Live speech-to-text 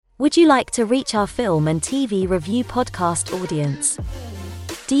Would you like to reach our film and TV review podcast audience?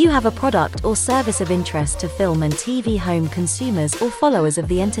 Do you have a product or service of interest to film and TV home consumers or followers of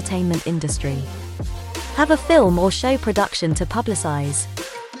the entertainment industry? Have a film or show production to publicize?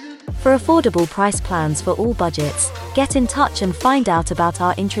 For affordable price plans for all budgets, get in touch and find out about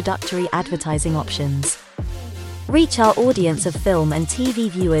our introductory advertising options. Reach our audience of film and TV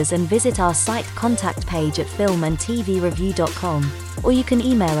viewers and visit our site contact page at filmandtvreview.com, or you can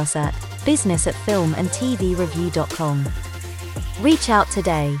email us at business@filmandtvreview.com. Reach out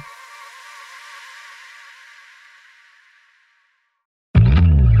today.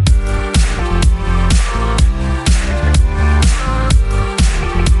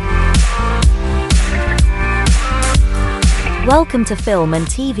 Welcome to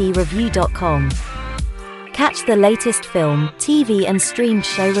filmandtvreview.com. Catch the latest film, TV and streamed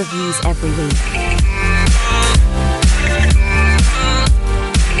show reviews every week.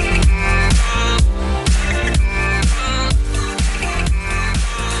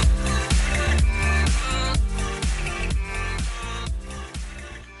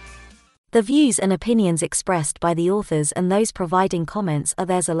 The views and opinions expressed by the authors and those providing comments are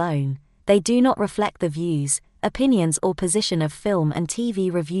theirs alone. They do not reflect the views, opinions or position of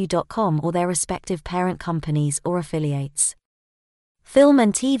filmandtvreview.com or their respective parent companies or affiliates.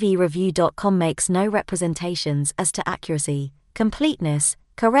 Filmandtvreview.com makes no representations as to accuracy, completeness,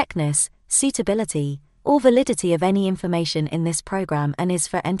 correctness, suitability, or validity of any information in this program and is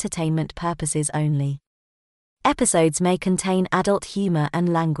for entertainment purposes only. Episodes may contain adult humor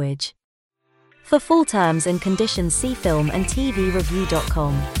and language. For full terms and conditions, see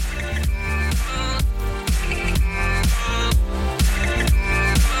filmandtvreview.com.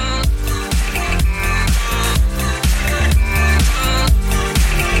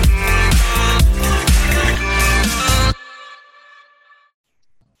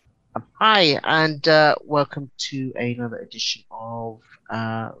 Hi, and welcome to another edition of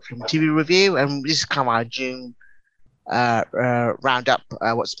Film and TV Review. And this is kind of our June roundup,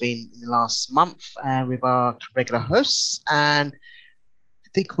 what's been in the last month, with our regular hosts. And I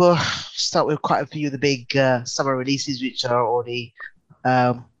think we'll start with quite a few of the big summer releases, which are already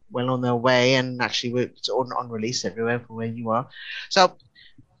well on their way, and actually it's on release everywhere from where you are. So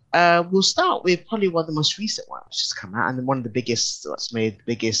we'll start with probably one of the most recent ones which has come out, and then one of the biggest, what's made the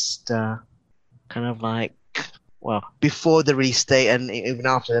biggest kind of like, well, before the release date and even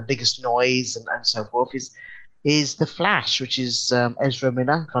after, the biggest noise and so forth is The Flash, which is Ezra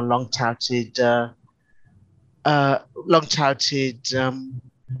Miller, kind of long touted film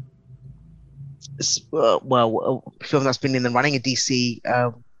that's been in the running, a DC.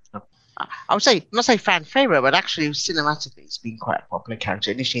 I would say, not say fan favorite, but actually cinematically it's been quite a popular character,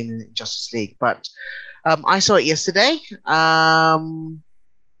 initially in the Justice League. But I saw it yesterday. Noelle,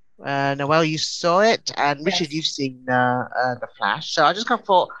 you saw it, and Richard, you've seen The Flash. So I just kind of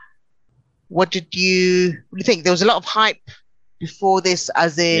thought, what do you think? There was a lot of hype before this,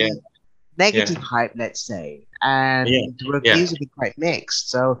 as in negative hype, let's say, and the reviews have been quite mixed.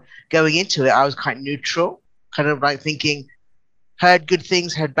 So going into it, I was quite neutral, kind of like thinking, heard good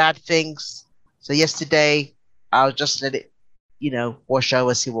things, heard bad things. So yesterday, I'll just let it, wash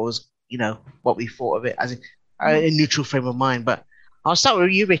over, see what was, what we thought of it as a neutral frame of mind. But I'll start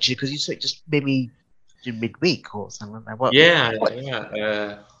with you, Richard, because you saw it just maybe midweek or something like that.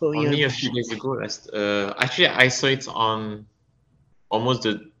 Only a few days ago. Actually, I saw it on almost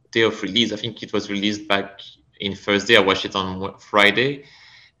the day of release. I think it was released back in Thursday. I watched it on Friday,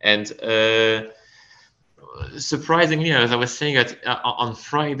 and surprisingly, as I was saying, that on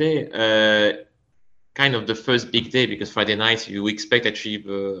Friday, kind of the first big day, because Friday night you expect actually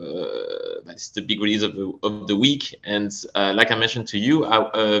that's the big release of the week, and like I mentioned to you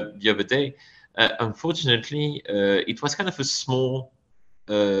the other day, unfortunately, it was kind of a small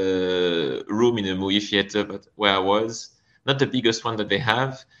room in a movie theater, but where I was, not the biggest one that they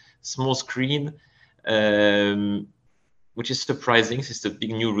have, small screen, which is surprising. It's a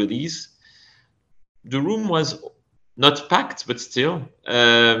big new release. The room was not packed, but still.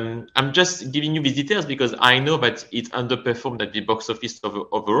 I'm just giving you the details because I know that it underperformed at the box office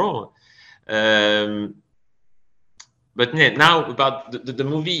overall. But now about the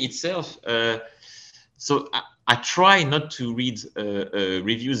movie itself. So I try not to read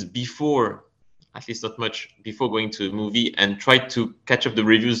reviews before, at least not much, before going to a movie, and try to catch up the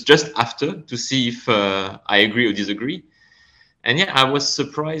reviews just after to see if I agree or disagree. And I was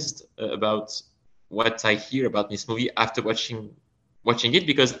surprised about what I hear about this movie after watching it,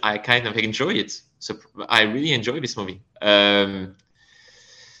 because I kind of enjoy it. So I really enjoy this movie. I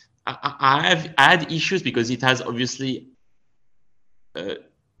have had issues because it has obviously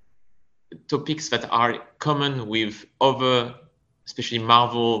topics that are common with other, especially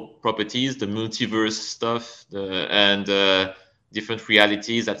Marvel properties, the multiverse stuff, and different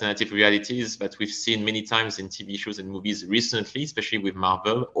realities, alternative realities that we've seen many times in TV shows and movies recently, especially with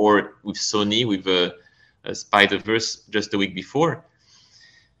Marvel or with Sony with Spider-Verse just the week before.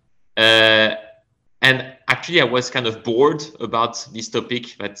 And actually, I was kind of bored about this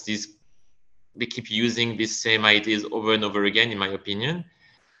topic, that they keep using these same ideas over and over again, in my opinion.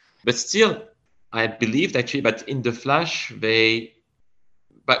 But still, I believed actually that in The Flash,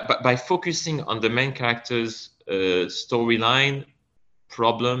 by focusing on the main character's storyline,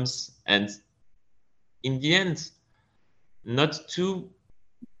 problems, and in the end, not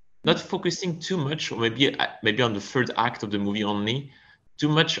focusing too much, or maybe on the third act of the movie only, too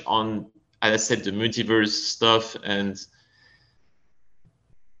much on, as I said, the multiverse stuff and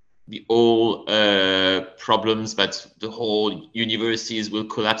the whole problems that the whole universes will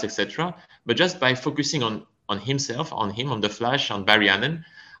collapse, etc. But just by focusing on himself, on the Flash, on Barry Allen,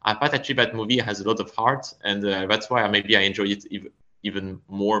 I thought actually that movie has a lot of heart, and that's why maybe I enjoy it even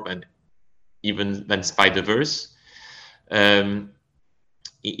more than Spider-Verse.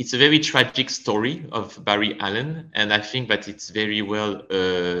 It's a very tragic story of Barry Allen, and I think that it's very well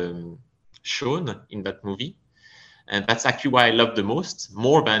shown in that movie. And that's actually why I love the most,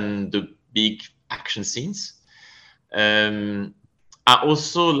 more than the big action scenes. I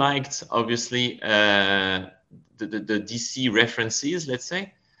also liked, obviously, the DC references, let's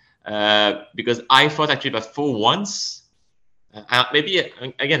say, because I thought actually that for once, maybe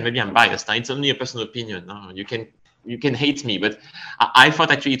I'm biased. It's only a personal opinion. No, you can hate me, but I thought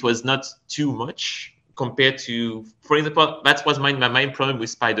actually it was not too much compared to, for example, that was my main problem with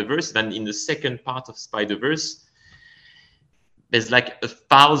Spider-Verse. Then in the second part of Spider-Verse, there's like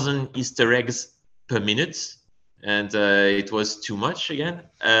 1,000 Easter eggs per minute, and it was too much again.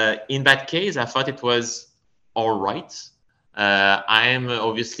 In that case, I thought it was all right. I am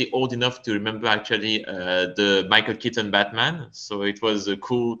obviously old enough to remember actually the Michael Keaton Batman, so it was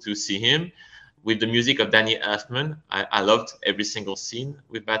cool to see him with the music of Danny Elfman. I loved every single scene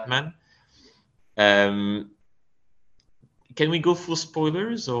with Batman. Can we go full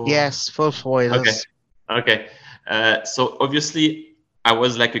spoilers? Or? Yes, full spoilers. Okay. So obviously, I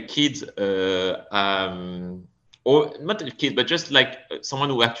was like a kid, or not a kid, but just like someone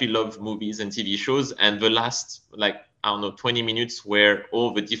who actually loved movies and TV shows. And the last, 20 minutes where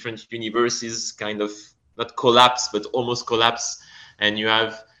all the different universes kind of not collapse, but almost collapse, and you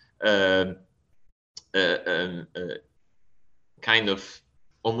have kind of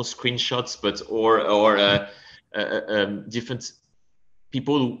almost screenshots, but or different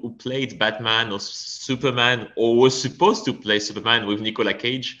people who played Batman or Superman, or were supposed to play Superman with Nicolas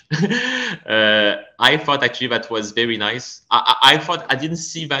Cage. I thought actually that was very nice. I thought I didn't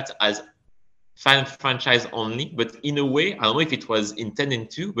see that as fan franchise only, but in a way, I don't know if it was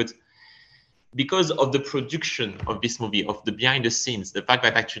intended to, but because of the production of this movie, of the behind the scenes, the fact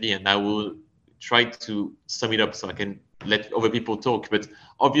that actually, and I will try to sum it up so I can let other people talk, but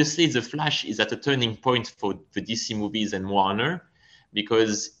obviously The Flash is at a turning point for the DC movies and Warner,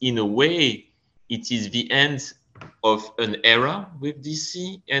 because in a way, it is the end of an era with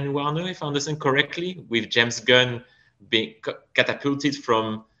DC and Warner, if I understand correctly, with James Gunn being catapulted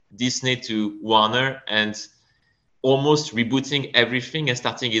from Disney to Warner and almost rebooting everything and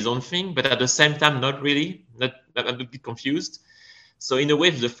starting his own thing, but at the same time, not really. I'm a bit confused. So in a way,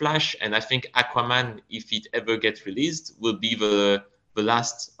 The Flash, and I think Aquaman, if it ever gets released, will be the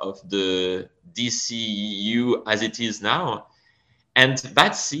last of the DCU as it is now. And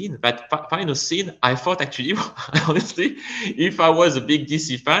that scene, that final scene, I thought actually, honestly, if I was a big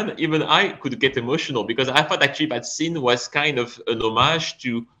DC fan, even I could get emotional, because I thought actually that scene was kind of an homage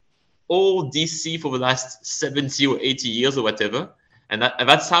to all DC for the last 70 or 80 years or whatever. And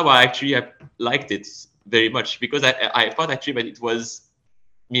that's how I actually liked it very much, because I thought actually that it was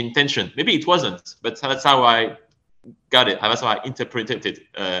the intention. Maybe it wasn't, but that's how I got it. That's how I interpreted it,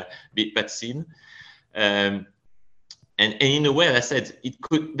 that scene. And in a way, as I said,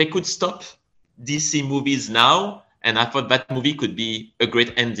 they could stop DC movies now, and I thought that movie could be a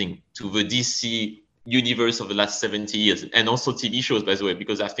great ending to the DC universe of the last 70 years, and also TV shows, by the way,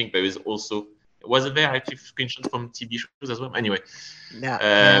 because I think there is also, wasn't there actually screenshots from TV shows as well? Anyway,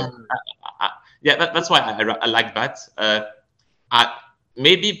 that's why I like that.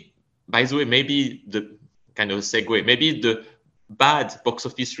 Maybe, by the way, maybe the kind of segue, maybe the bad box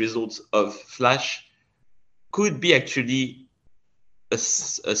office results of Flash could be actually a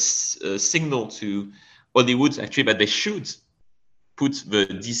signal to Hollywood actually that they should put the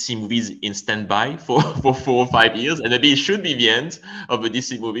DC movies in standby for 4 or 5 years, and maybe it should be the end of the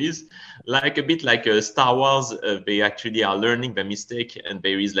DC movies, like a bit like Star Wars. They actually are learning their mistake, and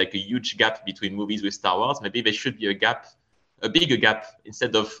there is like a huge gap between movies with Star Wars. Maybe there should be a bigger gap,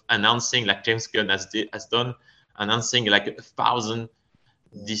 instead of announcing like James Gunn has done, announcing like 1,000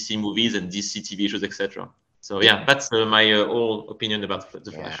 DC movies and DC TV shows, etc. So yeah, that's my whole opinion about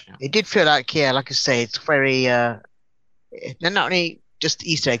the Flash. Yeah. It did feel like, like I say, it's very not only just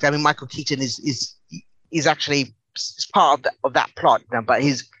Easter eggs. I mean, Michael Keaton is actually part of that plot, but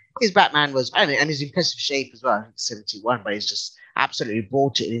his Batman was, and his impressive shape as well, 71, but he's just absolutely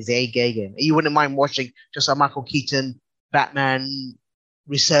brought it in his A game. You wouldn't mind watching just a Michael Keaton Batman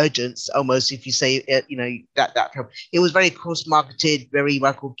resurgence, almost, if you say that film. It was very cross marketed, very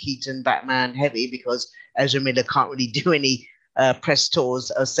Michael Keaton Batman heavy, because Ezra Miller can't really do any press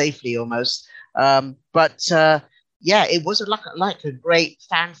tours safely, almost. Yeah, it was like a great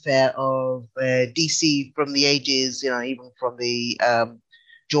fanfare of DC from the ages, even from the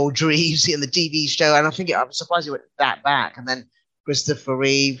George Reeves in the TV show, and I'm surprised he went that back. And then Christopher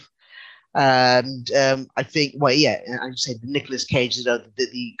Reeve. And I think, I say the Nicolas Cage,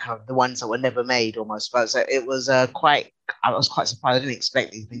 the kind of the ones that were never made, almost. But so it was I was quite surprised. I didn't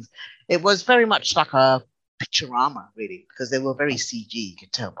expect these things. It was very much like a picturama, really, because they were very CG. You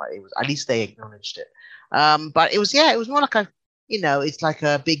could tell, but it was, at least they acknowledged it. But it was more like it's like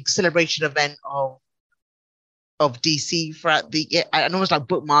a big celebration event of DC throughout and almost like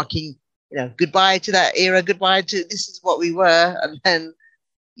bookmarking. Goodbye to that era. Goodbye to this is what we were, and then.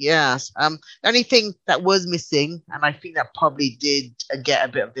 Yes. The only thing that was missing, and I think that probably did get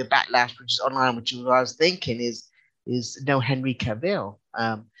a bit of the backlash, which is online, which is what I was thinking, is no Henry Cavill.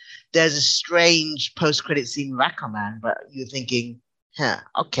 There's a strange post-credit scene with Aquaman, but you're thinking,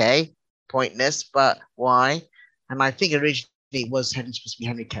 okay, pointless, but why? And I think originally it was supposed to be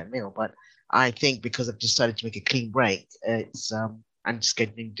Henry Cavill, but I think because I've decided to make a clean break, it's and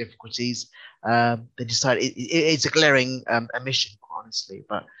scheduling difficulties, they decided it's a glaring omission, honestly.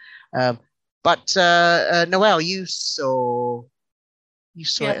 But Noelle, you saw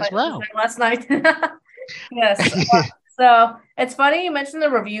it as well last night. Yes. So it's funny you mentioned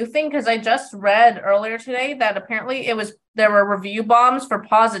the review thing, because I just read earlier today that apparently there were review bombs for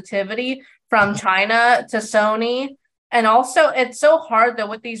positivity from China to Sony. And also, it's so hard, though,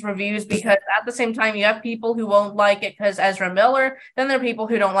 with these reviews, because at the same time, you have people who won't like it because Ezra Miller. Then there are people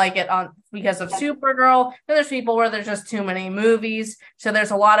who don't like it because of Supergirl. Then there's people where there's just too many movies. So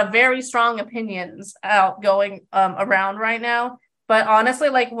there's a lot of very strong opinions going around right now. But honestly,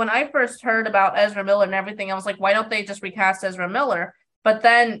 like when I first heard about Ezra Miller and everything, I was like, why don't they just recast Ezra Miller? But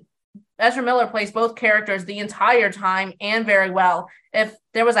then Ezra Miller plays both characters the entire time and very well. If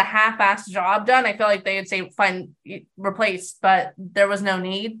there was a half-assed job done, I feel like they would say, fine, replace, but there was no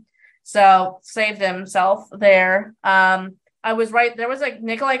need. So saved himself there. I was right. There was a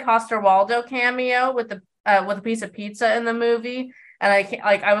Nikolai Coster-Waldau cameo with a piece of pizza in the movie. And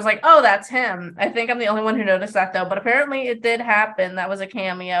I was like, oh, that's him. I think I'm the only one who noticed that, though. But apparently it did happen. That was a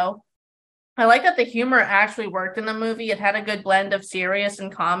cameo. I like that the humor actually worked in the movie. It had a good blend of serious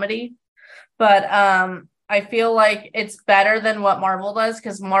and comedy. But I feel like it's better than what Marvel does,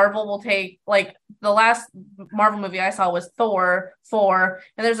 because Marvel will take, like, the last Marvel movie I saw was Thor 4,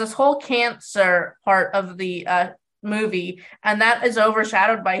 and there's this whole cancer part of the movie, and that is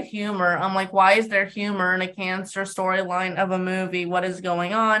overshadowed by humor. I'm like, why is there humor in a cancer storyline of a movie? What is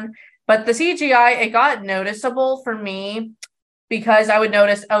going on? But the CGI, it got noticeable for me, because I would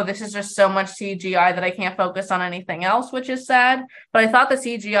notice, oh, this is just so much CGI that I can't focus on anything else, which is sad. But I thought the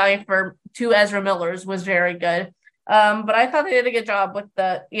CGI for 2 Ezra Millers was very good. But I thought they did a good job with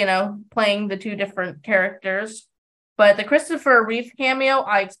the, playing the 2 different characters. But the Christopher Reeve cameo,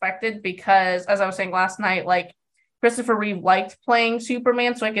 I expected, because, as I was saying last night, like, Christopher Reeve liked playing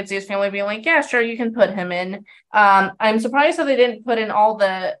Superman, so I could see his family being like, yeah, sure, you can put him in. I'm surprised that they didn't put in all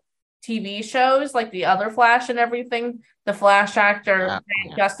the TV shows, like the other Flash and everything. The Flash actor,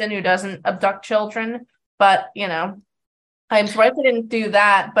 Justin, who doesn't abduct children. But, I'm surprised they didn't do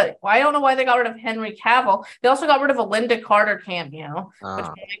that. But I don't know why they got rid of Henry Cavill. They also got rid of a Linda Carter cameo. Which,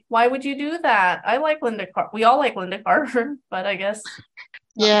 why would you do that? I like Linda Carter. We all like Linda Carter, but I guess...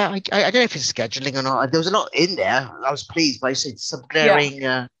 Yeah, I don't know if it's scheduling or not. There was a lot in there. I was pleased by some glaring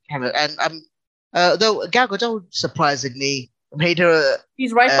cameo. And though Gal Gadot surprisingly made her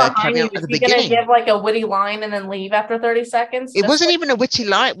he's right behind you. Is he going to give like a witty line and then leave after 30 seconds? It wasn't even a witty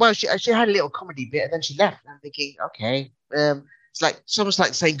line. Well, she had a little comedy bit and then she left. And I'm thinking, okay, it's almost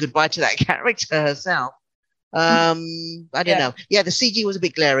like saying goodbye to that character herself. I don't know. Yeah, the CG was a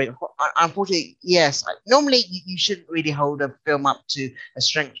bit glaring. Unfortunately, yes. Normally, you shouldn't really hold a film up to a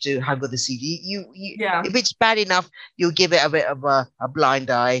strength to how good the CG. If it's bad enough, you'll give it a bit of a blind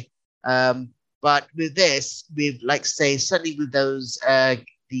eye. But with this, with like say, certainly with those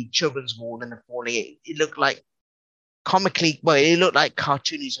the children's wall and the falling, it looked like comically. Well, it looked like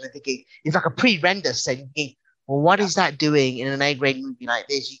cartoony. So I'm thinking it's like a pre-render setting. Well, what is that doing in an A-grade movie like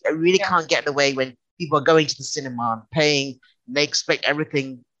this? You really can't get away when people are going to the cinema and paying, and they expect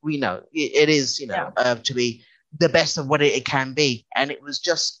everything. It is, to be the best of what it can be. And it was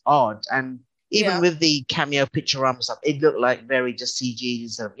just odd. And even with the cameo picturama stuff, it looked like very just CG.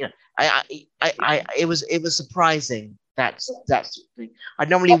 So, it was surprising. That's the thing. I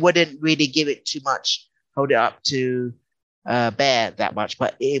normally wouldn't really give it too much, hold it up to bear that much,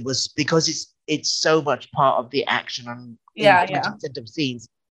 but it was because it's so much part of the action and set of scenes.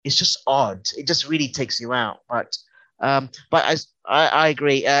 It's just odd. It just really takes you out. But as I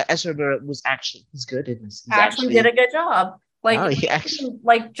agree, Ezra Miller was good in this. He actually did a good job.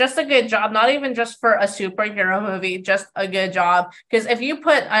 Just a good job. Not even just for a superhero movie, just a good job. Because if you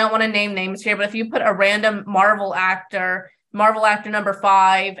put, I don't want to name names here, but if you put a random Marvel actor number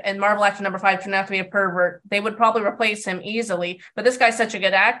 5, and Marvel actor number 5 turned out to be a pervert, they would probably replace him easily. But this guy's such a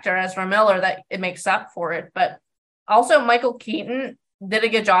good actor, Ezra Miller, that it makes up for it. But also Michael Keaton did a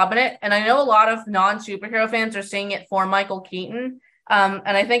good job in it. And I know a lot of non-superhero fans are seeing it for Michael Keaton. And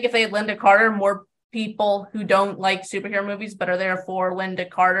I think if they had Linda Carter, more people who don't like superhero movies but are there for Linda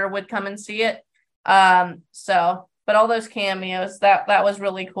Carter would come and see it. But all those cameos, that was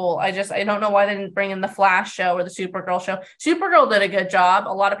really cool. I don't know why they didn't bring in the Flash show or the Supergirl show. Supergirl did a good job.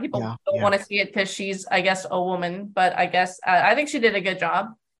 A lot of people don't want to see it because she's, I guess, a woman. But I guess I think she did a good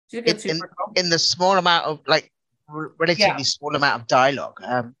job. She's a good Supergirl. In the small amount of relatively small amount of dialogue,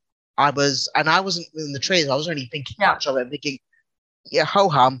 I wasn't in the trailers. I was only thinking much of it, thinking, ho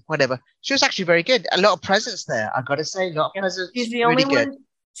hum, whatever. She was actually very good. A lot of presence there. I got to say, a lot of presence. She's the only one.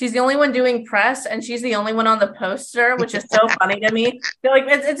 She's the only one doing press, and she's the only one on the poster, which is so funny to me. They're like,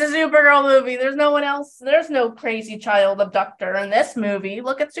 it's a Supergirl movie. There's no one else. There's no crazy child abductor in this movie.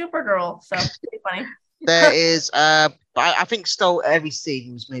 Look at Supergirl. So it's pretty funny. There is, I think stole every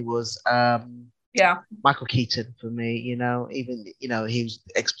scene was Michael Keaton for me. Even he was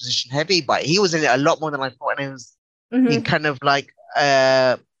exposition heavy, but he was in it a lot more than I thought, and it was he kind of like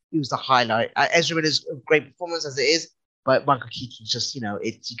he was the highlight. Ezra Miller's a great performance as it is. But Michael Keaton just, you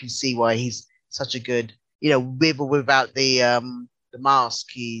can see why he's such a good, with or without the mask,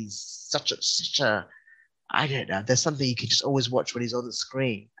 he's such a, I don't know. There's something you can just always watch when he's on the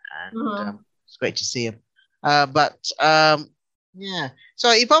screen, and it's great to see him. Yeah.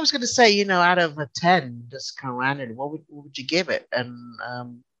 So if I was going to say, out of a 10, just kind of random, what would you give it?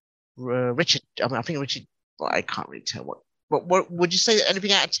 And Richard, I think Richard. Well, I can't really tell what would you say?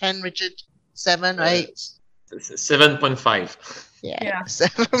 Anything out of 10, Richard? 7, 8. 7.5. Yeah.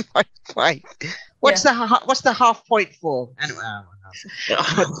 7.5. What's the half point for? Anyway,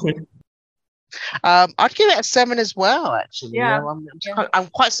 I'd give it a 7 as well. Actually, I'm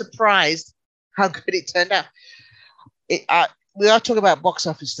quite surprised how good it turned out. We are talking about box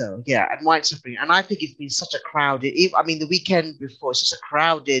office though, and widescreen, and I think it's been such a crowded. The weekend before, it's just a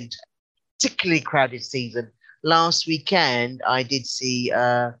particularly crowded season. Last weekend, I did see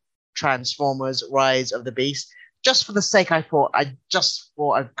Transformers: Rise of the Beast. Just for the sake, I thought I've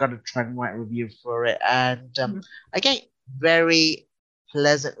got to try and write a review for it, and again, very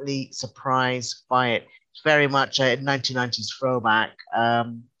pleasantly surprised by it. It's very much a 1990s throwback,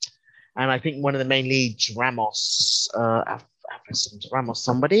 and I think one of the main leads, Ramos,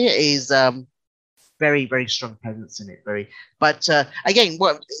 somebody is very, very strong presence in it. But again,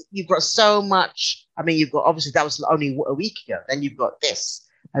 you've got so much. You've got, obviously that was only a week ago. Then you've got this,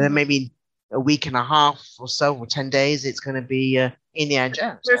 and then maybe a week and a half or so, or 10 days, it's going to be Indiana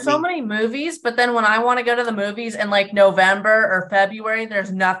Jones. There's so many movies, but then when I want to go to the movies in like November or February,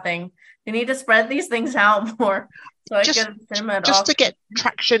 there's nothing. You need to spread these things out more. So just to get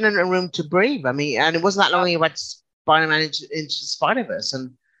traction and a room to breathe. And it wasn't that long ago about Spider-Man into the Spider-Verse.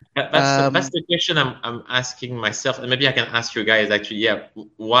 And that's the question I'm asking myself, and maybe I can ask you guys actually.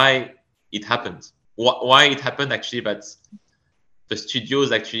 Why it happened? Why it happened actually? But the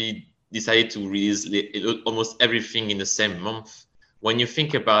studios actually decided to release almost everything in the same month. When you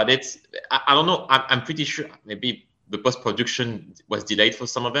think about it, I don't know. I'm pretty sure maybe the post-production was delayed for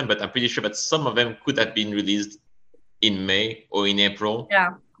some of them, but I'm pretty sure that some of them could have been released in May or in April.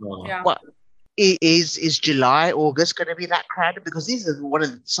 Yeah. What is July, August going to be that crowded? Because these are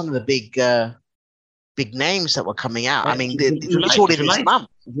some of the big big names that were coming out. I mean, July, it's all in this month.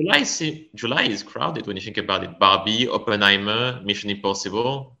 July is crowded when you think about it. Barbie, Oppenheimer, Mission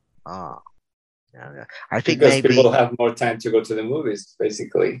Impossible. Yeah. I think because maybe people have more time to go to the movies,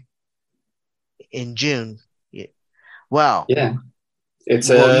 basically. In June. Yeah. Well. Yeah. It's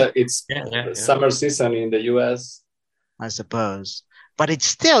summer season in the US. I suppose. But it's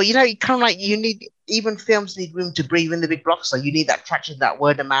still, you kind of like even films need room to breathe in the big blockbuster. You need that traction, that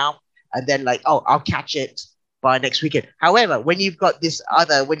word of mouth, and then like, oh, I'll catch it by next weekend. However, when you've got this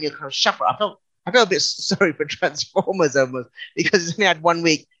when you're kind of shuffle, I felt a bit sorry for Transformers almost, because it's only had 1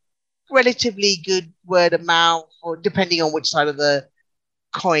 week, relatively good word of mouth, or depending on which side of the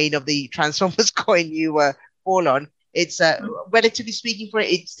coin of the Transformers coin you fall on. It's relatively speaking for it,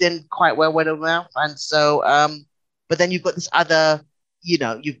 it's done quite well word of mouth, and so but then you've got this other,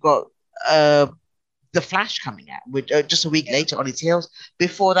 you've got the Flash coming out, which just a week later on its heels.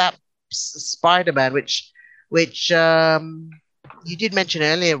 Before that, Spider-Man, which you did mention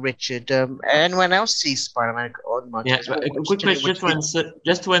earlier, Richard. Anyone else see Spider-Man on March? Yeah, a quick question,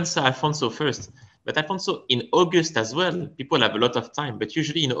 just to answer Alfonso first. But Alfonso, in August as well, people have a lot of time. But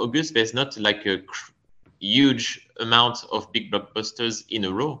usually in August, there's not like a huge amount of big blockbusters in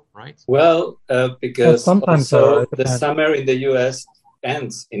a row, right? Well, because sometimes also the summer in the US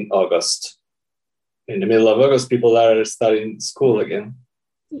ends in August. In the middle of August, people are starting school again.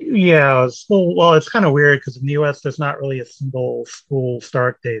 Yeah, school. Well, it's kind of weird because in the US, there's not really a single school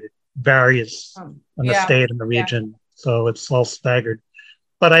start date. It varies on the state and the region, so it's all staggered.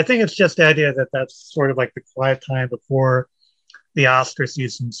 But I think it's just the idea that that's sort of like the quiet time before the Oscar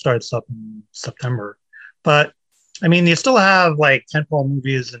season starts up in September. But I mean, you still have like tentpole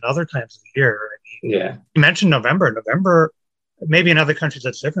movies in other times of the year. I mean, you mentioned November. November, maybe in other countries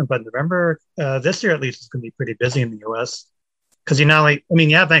that's different, but November this year at least is going to be pretty busy in the US. Because you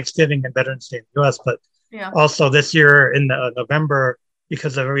have Thanksgiving and Veterans Day in the US, but also this year in November,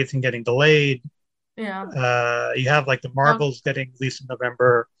 because of everything getting delayed, you have like the Marvels getting released in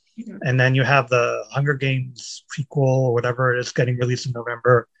November, and then you have the Hunger Games prequel or whatever it is getting released in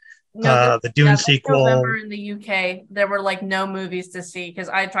November. The Dune sequel. November in the UK, there were like no movies to see because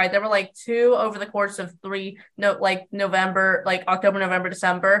I tried. There were like 2 over the course of 3, November, like October, November,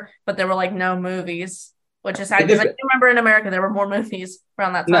 December, but there were like no movies, which is sad because I remember in America there were more movies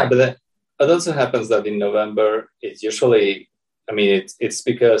around that time. No, but it also happens that in November, it's usually, it's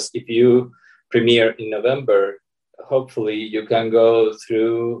because if you premiere in November, hopefully you can go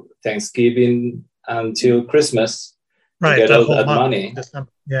through Thanksgiving until Christmas. Right, get all that money.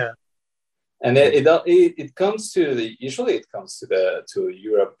 Yeah, and it comes to usually it comes to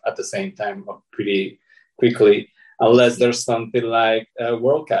Europe at the same time pretty quickly, unless there's something like a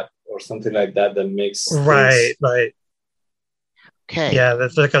World Cup or something like that makes right. Okay. Yeah,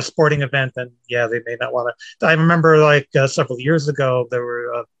 that's like a sporting event, and they may not want to. I remember like several years ago there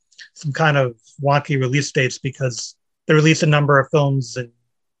were some kind of wonky release dates because they released a number of films in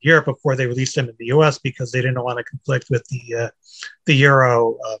Europe before they released them in the US because they didn't want to conflict with the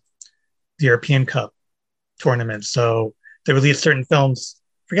Euro, the European Cup tournament. So they released certain films.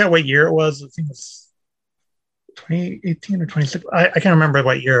 I forget what year it was. I think it was 2018 or 2016. I can't remember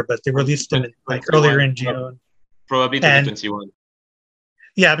what year, but they released them earlier in June. Probably 2021.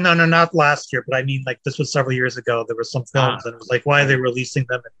 Yeah, no, not last year, but I mean, like this was several years ago. There were some films, and it was like, why are they releasing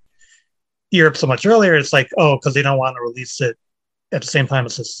them in Europe so much earlier? It's like, oh, because they don't want to release it at the same time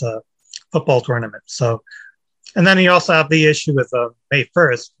as this football tournament. So, and then you also have the issue with May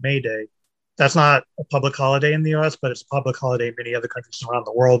 1st, May Day. That's not a public holiday in the US, but it's a public holiday in many other countries around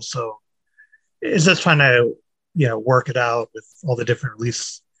the world. So it's just trying to, work it out with all the different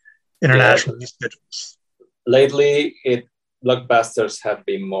international release schedules. Lately, blockbusters have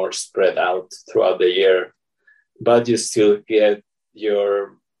been more spread out throughout the year, but you still get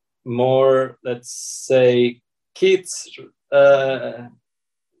your more, let's say, kids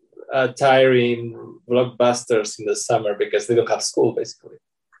tiring blockbusters in the summer because they don't have school, basically.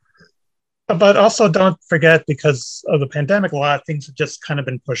 But also don't forget, because of the pandemic, a lot of things have just kind of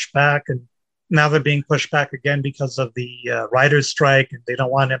been pushed back, and now they're being pushed back again because of the writers' strike, and they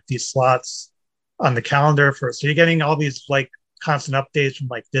don't want empty slots on the calendar so you're getting all these like constant updates from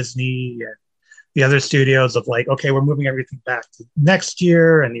like Disney and the other studios of like, okay, we're moving everything back to next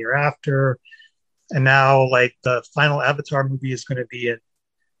year and the year after. And now, like, the final Avatar movie is going to be in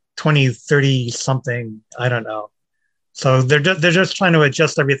 2030 something. I don't know. So they're just trying to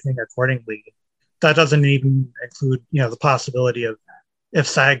adjust everything accordingly. That doesn't even include, the possibility of if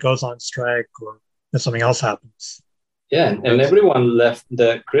SAG goes on strike or if something else happens. Yeah, and everyone left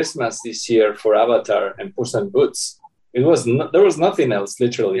the Christmas this year for Avatar and Puss in Boots. It was there was nothing else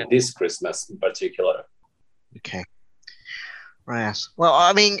literally this Christmas in particular. Okay. Right.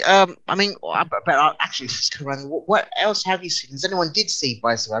 Well, but actually, just go around. What else have you seen? Does anyone did see?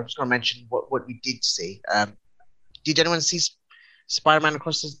 By the way, I'm just going to mention what we did see. Did anyone see Spider-Man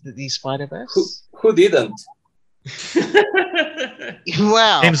Across the Spider-Verse? Who didn't?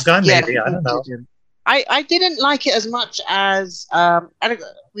 Well, James Gunn, maybe. I don't know. I didn't like it as much as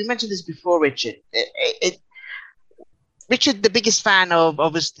we mentioned this before, Richard. Richard, the biggest fan of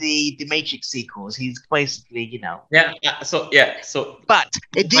obviously the Matrix sequels. He's basically, So but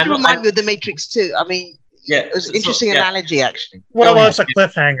it did remind me of the Matrix too. I mean, it was an interesting analogy actually. Well, it's a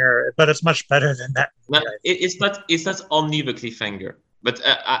cliffhanger, but it's much better than that. No, it's not only the cliffhanger, but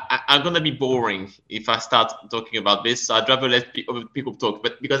I'm gonna be boring if I start talking about this. So I'd rather let people talk.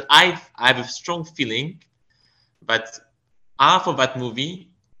 But because I have a strong feeling that half of that movie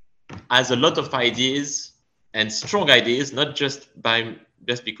has a lot of ideas and strong ideas, not just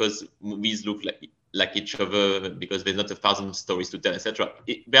because movies look like each other, because there's not 1,000 stories to tell, etc.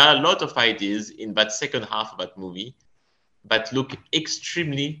 There are a lot of ideas in that second half of that movie that look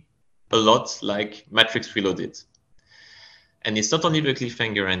extremely a lot like Matrix Reloaded. And it's not only the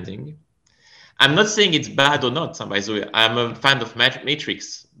cliffhanger ending. I'm not saying it's bad or not, by the way. I'm a fan of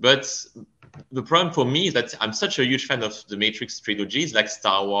Matrix, but the problem for me is that I'm such a huge fan of the Matrix trilogies, like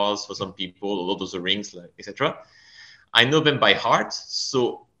Star Wars for some people, or Lord of the Rings, etc. I know them by heart.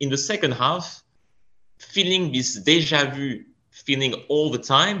 So in the second half, feeling this deja vu feeling all the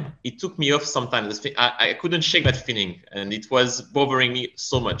time, it took me off sometimes. I couldn't shake that feeling, and it was bothering me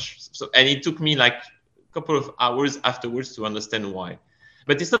so much. And it took me like a couple of hours afterwards to understand why.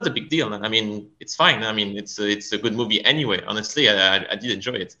 But it's not a big deal. I mean, it's fine. I mean, it's a good movie anyway. Honestly, I did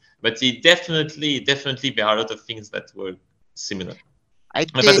enjoy it. But it definitely, there are a lot of things that were similar. I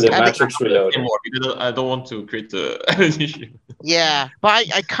don't want to create an issue. Yeah, but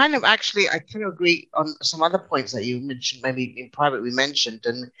I kind of agree on some other points that you mentioned, maybe in private we mentioned,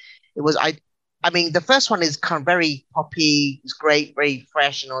 and it was I mean, the first one is kind of very poppy, it's great, very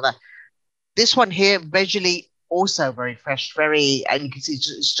fresh and all that. This one here, visually, also very fresh, and you can see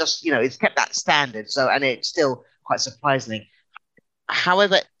it's just it's kept that standard. So, and it's still quite surprising.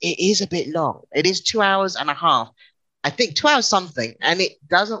 However, it is a bit long. It is 2 hours and a half. I think 2 hours something, and it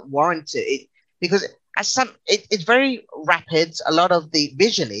doesn't warrant it because it's very rapid. A lot of the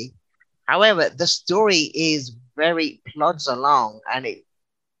visually, however, the story is very plods along, and it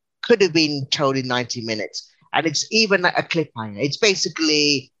could have been told in 90 minutes. And it's even a cliffhanger. It's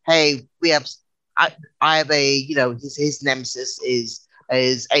basically, hey, I have a, his nemesis is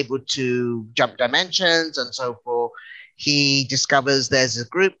able to jump dimensions and so forth. He discovers there's a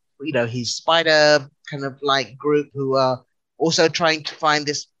group, his spider kind of like group who are also trying to find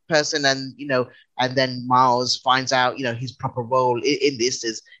this person, and and then Miles finds out, his proper role in this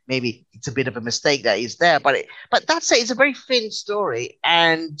is maybe it's a bit of a mistake that he's there, but that's it. It's a very thin story,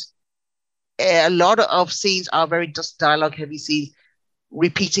 and a lot of scenes are very just dialogue heavy scenes,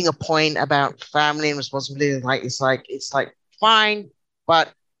 repeating a point about family and responsibility. It's like fine,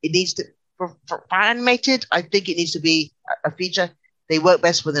 but it needs to for animated. I think it needs to be a feature. They work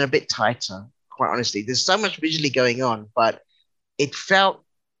best when they're a bit tighter. Quite honestly, there's so much visually going on, but it felt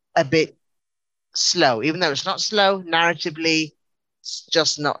a bit slow. Even though it's not slow narratively, it's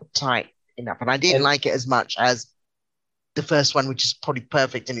just not tight enough. And I didn't like it as much as the first one, which is probably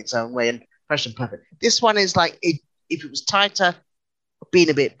perfect in its own way and fresh and perfect. This one is like if it was tighter, been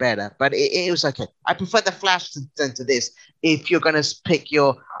a bit better, but it was okay. I prefer the Flash to this. If you're going to pick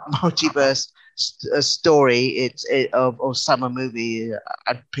your multiverse story, or summer movie,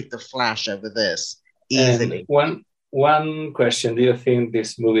 I'd pick the Flash over this easily. And one question: do you think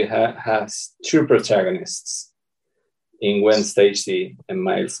this movie has two protagonists in Gwen Stacy and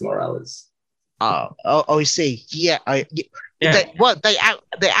Miles Morales? I see. Yeah,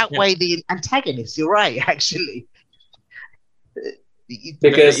 They outweigh the antagonists. You're right, actually.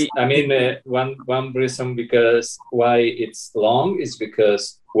 Because I mean, one reason because why it's long is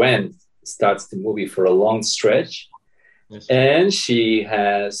because Gwen starts the movie for a long stretch, yes, and she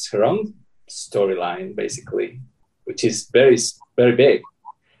has her own storyline basically, which is very, very big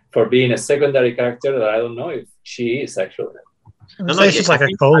for being a secondary character. That I don't know if she is actually. No, she's like a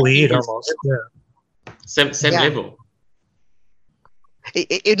co-lead almost. Yeah. Same level.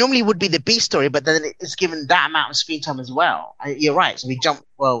 It normally would be the B story, but then it's given that amount of screen time as well. You're right. So we jump.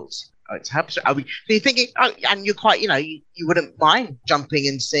 Well, it's happened. So you're thinking, and you're quite, you wouldn't mind jumping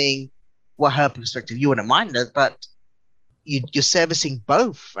and seeing what her perspective. You wouldn't mind it, but you're servicing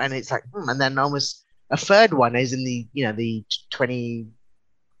both, and it's like, and then almost a third one is in the the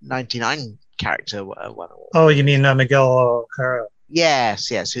 2099 character won. Oh, you mean Miguel O'Hara? Yes,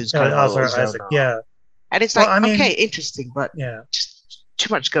 who's kind of Oscar Isaac. Yeah, and it's like okay, interesting, but yeah, just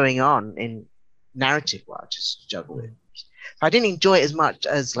too much going on in narrative wise just juggle with. I didn't enjoy it as much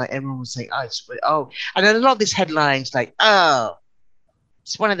as like everyone was saying. And then a lot of these headlines like, oh,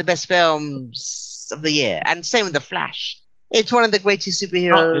 it's one of the best films of the year, and same with The Flash. It's one of the greatest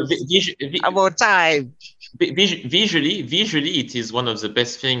superheroes of all time. Visually, it is one of the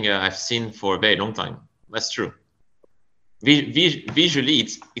best things I've seen for a very long time. That's true. Visually,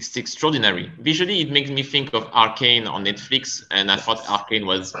 it's extraordinary. Visually, it makes me think of Arcane on Netflix, and I thought Arcane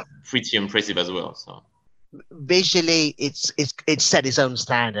was pretty impressive as well. So visually, it's set its own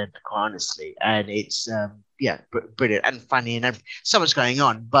standard, honestly, and it's brilliant and funny and so much going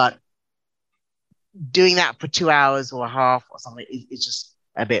on. But doing that for 2 hours or a half or something is just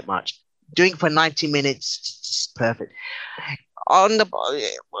a bit much. Doing it for 90 minutes, just perfect.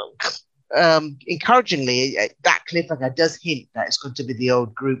 Encouragingly, that cliffhanger does hint that it's going to be the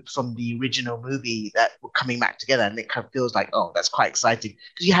old group from the original movie that were coming back together, and it kind of feels like, oh, that's quite exciting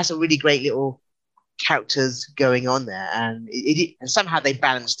because you have some really great little characters going on there, and and somehow they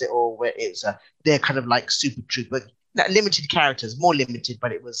balanced it all where it's they're kind of like super trooper, limited characters, more limited,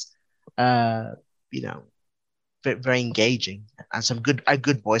 but it was very, very engaging and a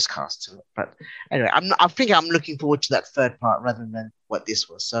good voice cast to it. But anyway, I think I'm looking forward to that third part rather than what this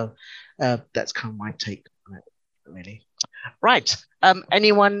was. So that's kind of my take on it, really. Right. Did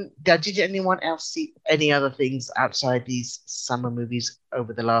anyone else see any other things outside these summer movies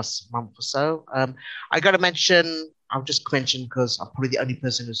over the last month or so? I got to mention, I'll just mention because I'm probably the only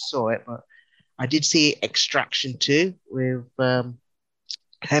person who saw it, but I did see Extraction 2 with Mr.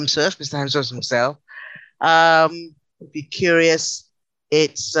 Hemsworth himself. If you're curious,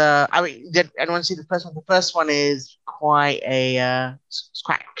 it's did anyone see the first one? The first one is quite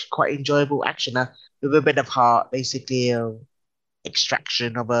enjoyable action with a bit of heart. Basically,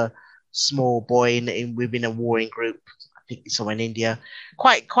 extraction of a small boy within a warring group. I think it's somewhere in India.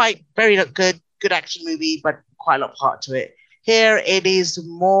 Quite very good action movie, but quite a lot of heart to it. Here it is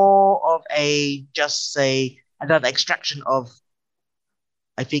more of another extraction of,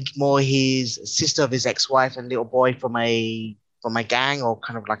 I think, more his sister of his ex-wife and little boy from a gang, or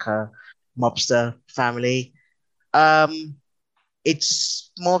kind of like a mobster family.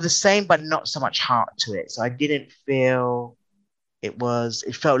 It's more of the same, but not so much heart to it. So I didn't feel it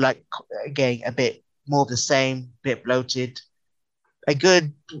felt like, again, a bit more of the same, a bit bloated. A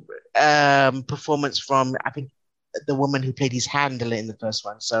good performance from, I think, the woman who played his handler in the first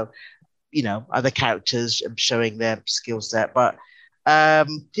one. So, other characters showing their skill set, but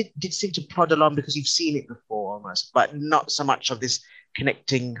did seem to prod along because you've seen it before almost, but not so much of this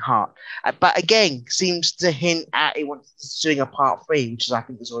connecting heart. But again, seems to hint at it wants doing a part 3, which I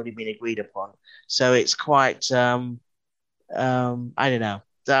think has already been agreed upon. So it's quite, I don't know.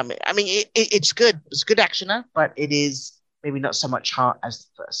 I mean, it's good. It's a good actioner, but it is maybe not so much heart as the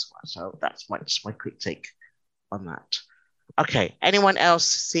first one. So that's my quick take on that. Okay. Anyone else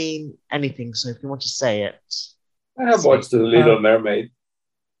seen anything? So if you want to say it. I have watched The Little Mermaid.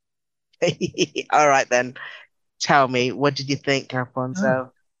 All right, then. Tell me, what did you think,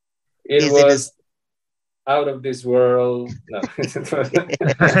 Alfonso? It was out of this world. No. I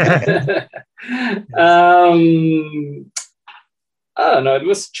don't know. It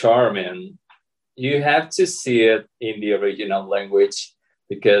was charming. You have to see it in the original language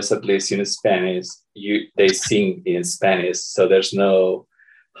because, at least in Spanish, they sing in Spanish, so there's no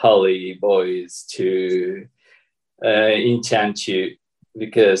Holly voice to enchant you,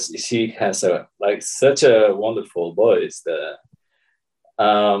 because she has such a wonderful voice, the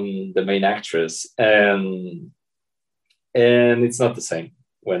main actress, and it's not the same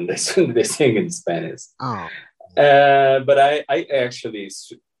when they sing in Spanish. Oh. But I actually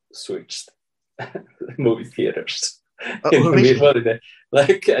switched movie theaters. Really?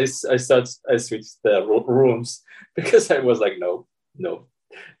 Like I switched the rooms because I was like, no.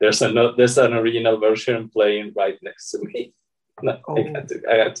 There's an original version playing right next to me. No, oh.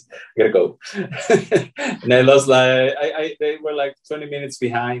 I gotta go. And I lost they were like 20 minutes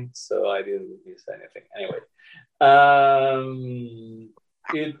behind, so I didn't miss anything. Anyway,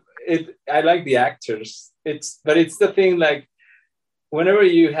 I like the actors. It's the thing, like whenever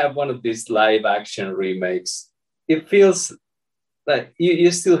you have one of these live action remakes, it feels like you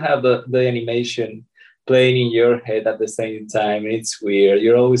still have the animation playing in your head at the same time. It's weird.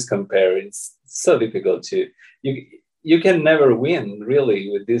 You're always comparing. It's so difficult to you can never win really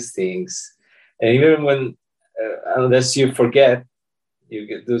with these things. And even when unless you forget, you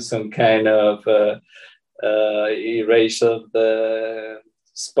can do some kind of erase of the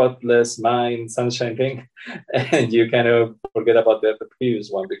spotless mind, sunshine thing, and you kind of forget about the previous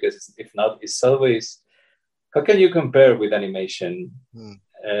one, because if not, it's always, how can you compare with animation?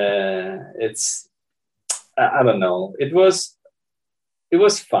 It's, I don't know. It was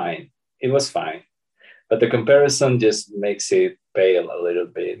fine. It was fine, but the comparison just makes it pale a little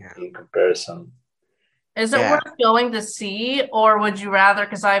bit in comparison. Is it worth going to see, or would you rather,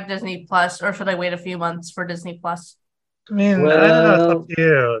 because I have Disney Plus, or should I wait a few months for Disney Plus? I mean, I don't know, it's up to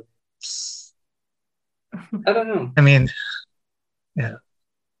you. I don't know. I mean, yeah.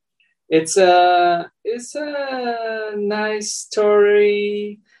 It's a nice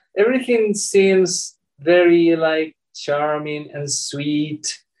story. Everything seems very like charming and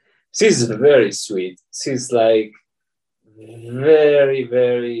sweet. She's very sweet. She's like very,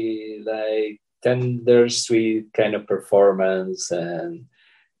 very like tender, sweet kind of performance, and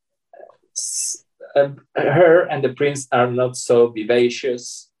her and the prince are not so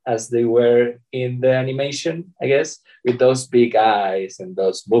vivacious as they were in the animation, I guess, with those big eyes and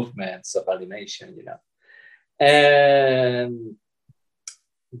those movements of animation, you know. And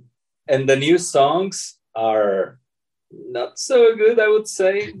the new songs are not so good, I would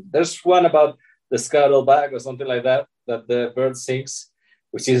say. There's one about the scuttlebug or something like that the bird sings,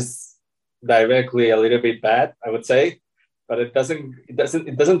 which is directly a little bit bad, I would say. But it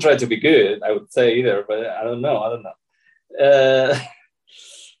doesn't try to be good, I would say, either. But I don't know.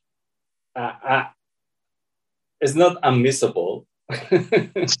 It's not unmissable.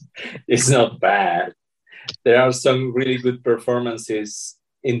 It's not bad. There are some really good performances.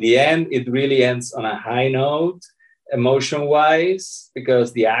 In the end, it really ends on a high note, emotion-wise,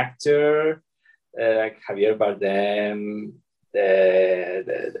 because the actor, like Javier Bardem,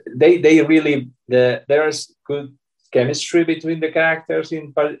 they really, there's good chemistry between the characters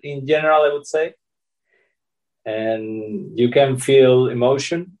in general, I would say. And you can feel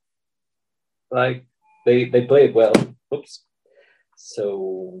emotion. Like they play it well. Oops.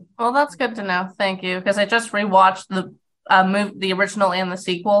 So. Well, that's good to know. Thank you, because I just rewatched the original and the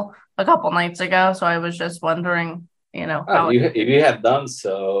sequel a couple nights ago, so I was just wondering, you know. If you have done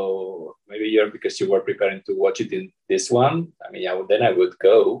so, maybe because you were preparing to watch it in this one. I mean, then I would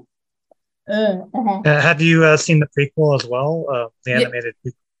go. Have you seen the prequel as well? The animated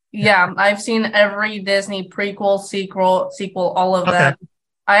prequel? Yeah, I've seen every Disney prequel, sequel, all of that.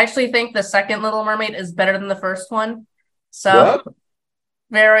 I actually think the second Little Mermaid is better than the first one. So,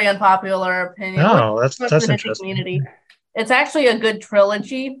 very unpopular opinion. Oh, that's interesting. Community. It's actually a good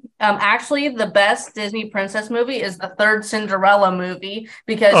trilogy. Actually, the best Disney princess movie is the third Cinderella movie,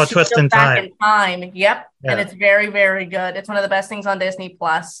 because she goes back in time. Yep, yeah. And it's very, very good. It's one of the best things on Disney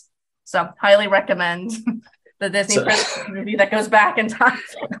Plus. So, highly recommend the Disney princess movie that goes back in time.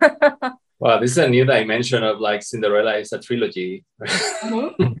 Wow, this is a new dimension of like Cinderella is a trilogy.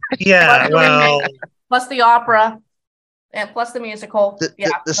 Yeah, plus the opera. And plus the musical. The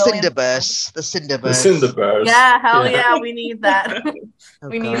Cinderverse. The Cinderverse. Yeah, hell yeah, we need that.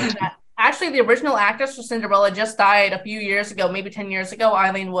 We need that. Actually, the original actress for Cinderella just died a few years ago, maybe 10 years ago,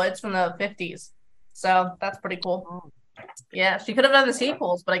 Eileen Woods from the 50s. So that's pretty cool. Yeah, she could have done the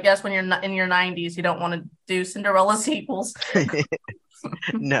sequels, but I guess when you're in your 90s, you don't want to do Cinderella sequels.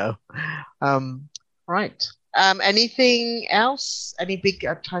 No. Right. Anything else? Any big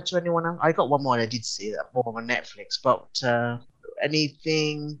title? Anyone else? I got one more. I did see that more on Netflix, but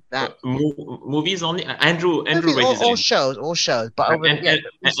anything that movies only? Andrew raises all shows. But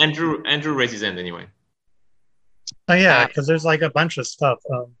Andrew raises his hand anyway. Oh yeah, because there's like a bunch of stuff.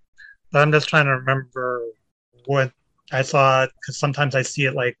 But I'm just trying to remember what I saw, because sometimes I see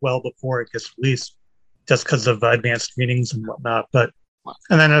it like well before it gets released, just because of advanced screenings and whatnot.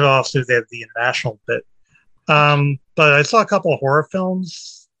 And then it also they have the international bit. But I saw a couple of horror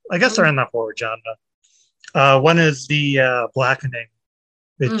films. I guess they're in the horror genre. One is The Blackening,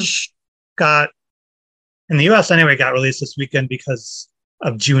 which got, in the US anyway, got released this weekend because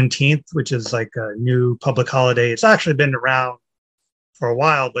of Juneteenth, which is like a new public holiday. It's actually been around for a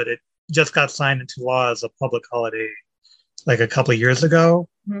while, but it just got signed into law as a public holiday like a couple of years ago.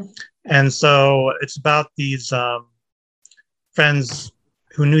 And so it's about these friends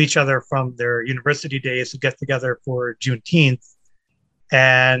who knew each other from their university days who get together for Juneteenth,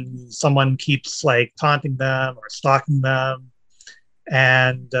 and someone keeps like taunting them or stalking them.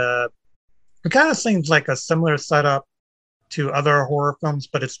 And it kind of seems like a similar setup to other horror films,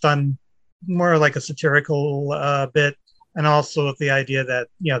 but it's done more like a satirical bit, and also with the idea that,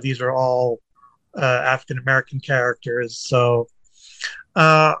 you know, these are all African-American characters. So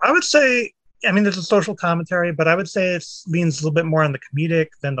I would say, I mean, there's a social commentary, but I would say it leans a little bit more on the comedic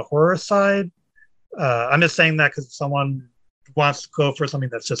than the horror side. I'm just saying that because someone wants to go for something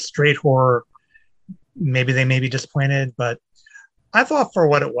that's just straight horror, maybe they may be disappointed. But I thought for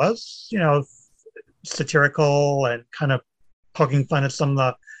what it was, satirical and kind of poking fun at some of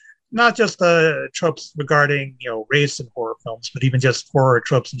the, not just the tropes regarding, race in horror films, but even just horror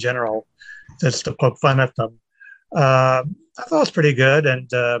tropes in general, just to poke fun at them. I thought it was pretty good. And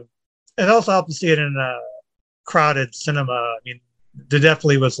it also helped to see it in a crowded cinema. I mean, there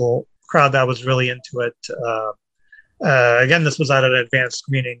definitely was a crowd that was really into it. Again, this was at an advanced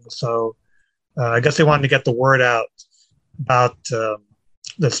screening, so I guess they wanted to get the word out about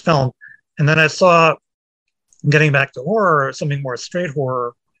this film. And then I saw, getting back to horror, something more straight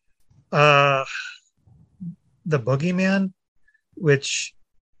horror, The Boogeyman, which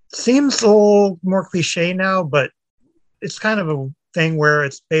seems a little more cliche now, but it's kind of a thing where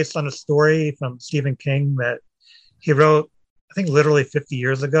it's based on a story from Stephen King that he wrote, I think, literally 50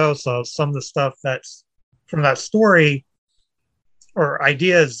 years ago. So some of the stuff that's from that story or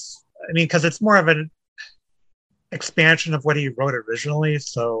ideas, I mean, because it's more of an expansion of what he wrote originally.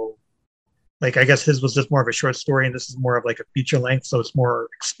 So, like, I guess his was just more of a short story, and this is more of like a feature length, so it's more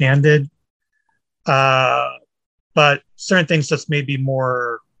expanded. But certain things just may be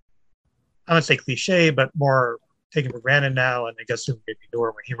more, I wouldn't say cliche, but more taken for granted now, and I guess it maybe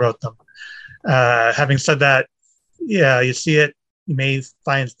newer when he wrote them. Having said that, yeah, you see it, you may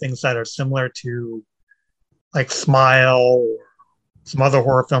find things that are similar to like Smile or some other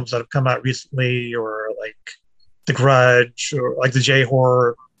horror films that have come out recently, or like The Grudge, or like the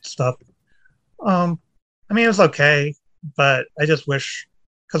J-horror stuff. I mean, it was okay, but I just wish,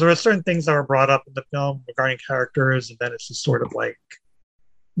 because there were certain things that were brought up in the film regarding characters, and then it's just sort of like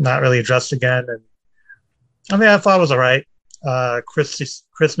not really addressed again. And I mean, I thought it was all right.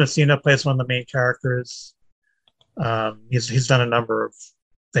 Chris Messina plays one of the main characters. He's done a number of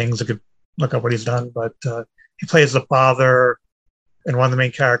things. I could look up what he's done, but he plays the father, and one of the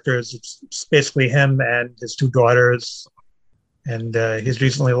main characters. It's basically him and his two daughters, and he's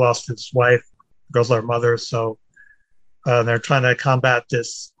recently lost his wife, the girl's our mother. So they're trying to combat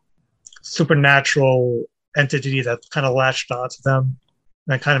this supernatural entity that's kind of latched onto them.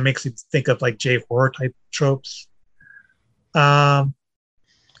 And that kind of makes you think of like J-horror type tropes. And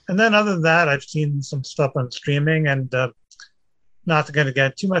then other than that, I've seen some stuff on streaming, and not going to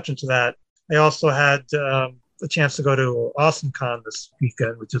get too much into that. I also had a chance to go to AwesomeCon this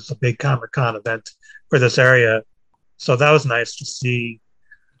weekend, which is a big Comic-Con event for this area. So that was nice to see,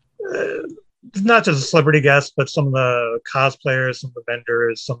 not just a celebrity guest, but some of the cosplayers, some of the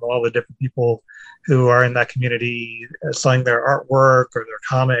vendors, some of all the different people who are in that community selling their artwork or their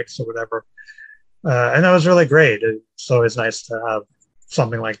comics or whatever. And that was really great. It's always nice to have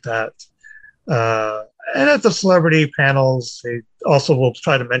something like that. And at the celebrity panels, they also will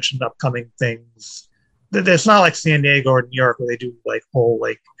try to mention upcoming things. It's not like San Diego or New York where they do like whole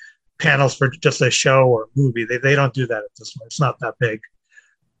like panels for just a show or a movie. They don't do that at this one. It's not that big.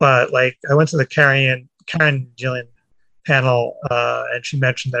 But like I went to the Karen Gillan panel, and she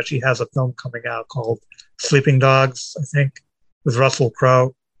mentioned that she has a film coming out called Sleeping Dogs, I think, with Russell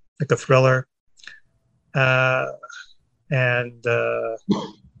Crowe, like a thriller. And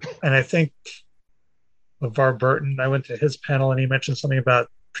I think LeVar Burton, I went to his panel and he mentioned something about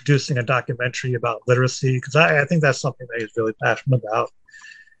producing a documentary about literacy, because I think that's something that he's really passionate about.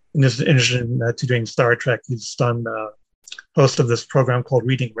 And is interested in doing Star Trek. He's done host of this program called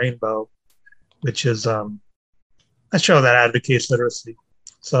Reading Rainbow, which is a show that advocates literacy.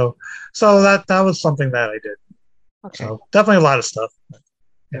 So that was something that I did. Okay. So definitely a lot of stuff.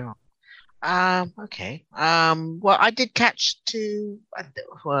 Yeah. Okay. Well, I did catch I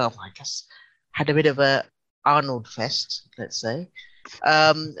guess had a bit of a Arnold fest, let's say.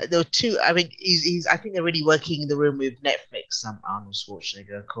 There were two. I mean, I think they're really working in the room with Netflix. Arnold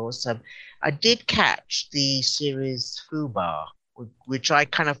Schwarzenegger, of course. I did catch the series Fubar, which I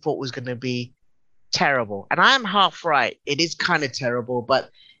kind of thought was going to be terrible, and I am half right. It is kind of terrible,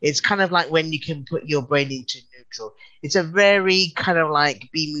 but it's kind of like when you can put your brain into neutral. It's a very kind of like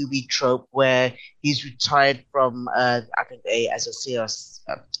B-movie trope where he's retired from, I think, as a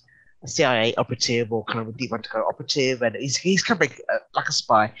CIA operative, or kind of a deep undercover operative, and he's kind of like a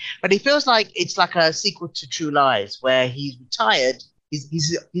spy. But he feels like it's like a sequel to True Lies, where he's retired.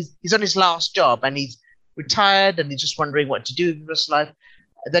 He's on his last job, and he's retired, and he's just wondering what to do with his life.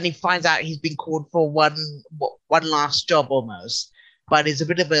 And then he finds out he's been called for one last job almost, but it's a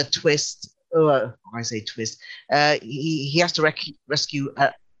bit of a twist. I say twist. He has to rescue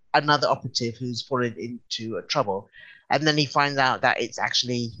another operative who's fallen into trouble. And then he finds out that it's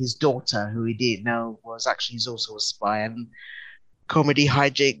actually his daughter, who he didn't know was actually also a spy. And comedy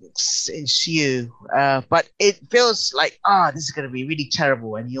hijinks ensue. But it feels like, this is going to be really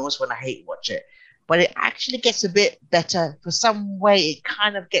terrible, and you almost want to hate watch it. But it actually gets a bit better. For some way, it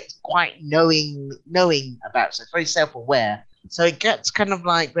kind of gets quite knowing about. So it's very self-aware. So it gets kind of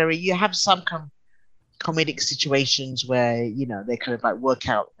like you have some kind of comedic situations where, they kind of like work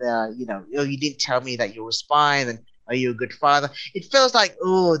out you didn't tell me that you're a spy, then are you a good father? It feels like,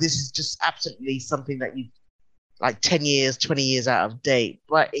 this is just absolutely something that you like 10 years, 20 years out of date.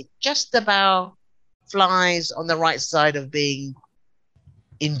 But it just about flies on the right side of being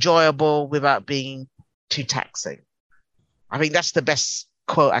enjoyable without being too taxing. I think that's the best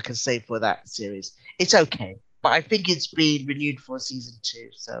quote I can say for that series. It's okay, but I think it's been renewed for season 2.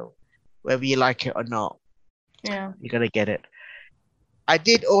 So whether you like it or not, you're gonna get it. I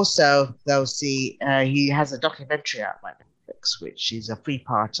did also though see he has a documentary out on Netflix, which is a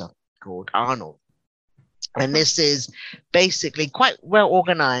 3-parter called Arnold, and this is basically quite well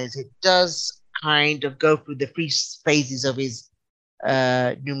organized. It does kind of go through the 3 phases of his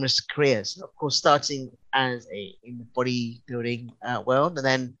numerous careers. Of course, starting in the bodybuilding world, and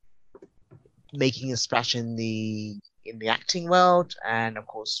then making a splash in the acting world, and of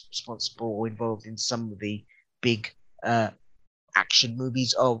course involved in some of the big action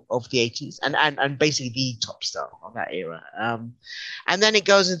movies of the 80s, and basically the top star of that era. And then it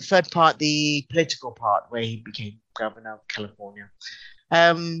goes in the third part, the political part, where he became governor of California.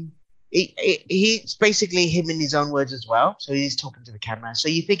 He's basically him in his own words as well. So he's talking to the camera. So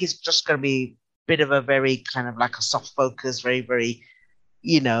you think it's just going to be a bit of a very kind of like a soft focus, very, very,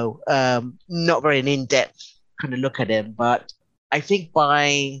 not very an in-depth kind of look at him. But I think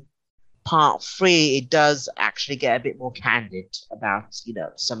by part 3, it does actually get a bit more candid about,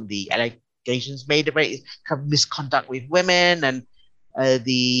 some of the allegations made about his kind of misconduct with women, and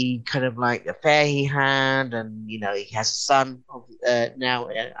the kind of like affair he had, and he has a son now,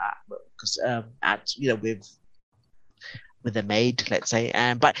 because with a maid, let's say,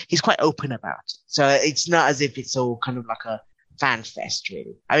 but he's quite open about it. So it's not as if it's all kind of like a fan fest,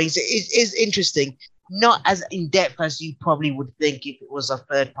 really. I mean, it's interesting, not as in depth as you probably would think if it was a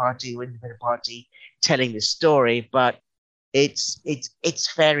third party or independent party telling this story, but it's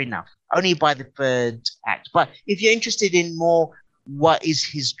fair enough. Only by the third act. But if you're interested in more what is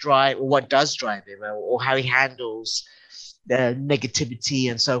his drive, or what does drive him, or how he handles the negativity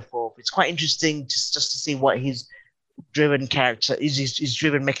and so forth, it's quite interesting just to see what his driven character is, his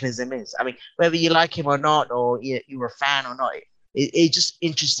driven mechanism is. I mean, whether you like him or not, or you're a fan or not, it's just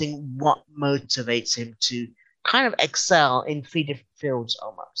interesting what motivates him to kind of excel in 3 different fields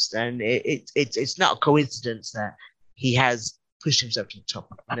almost. And it's not a coincidence that he has pushed himself to the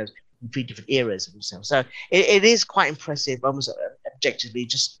top in 3 different eras of himself. So it is quite impressive, almost objectively,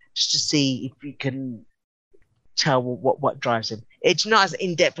 just to see if you can tell what drives him. It's not as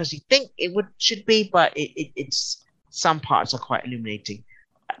in-depth as you think it should be, but it's some parts are quite illuminating.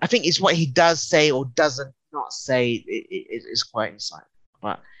 I think it's what he does say or doesn't not say is quite insightful.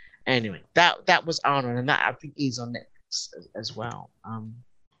 But anyway, that was Arnold, and that I think is on Netflix as well.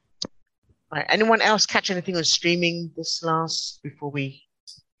 Right, anyone else catch anything on streaming before we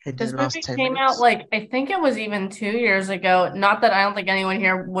head to This the last movie 10 came minutes? out like, I think it was even 2 years ago. Not that I don't think anyone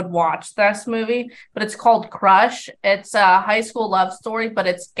here would watch this movie, but it's called Crush. It's a high school love story, but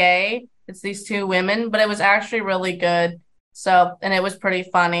it's gay. It's these 2 women, but it was actually really good. So, and it was pretty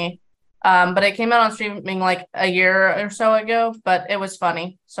funny. But it came out on streaming like a year or so ago, but it was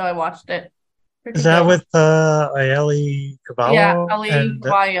funny. So I watched it. Is that with Ayeli Cavallo? Yeah, Ali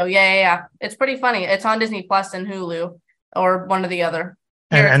Cavallo. Yeah. It's pretty funny. It's on Disney Plus and Hulu, or one or the other.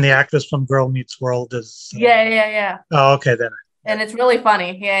 And the actress from Girl Meets World is... Yeah. Oh, okay, then. And it's really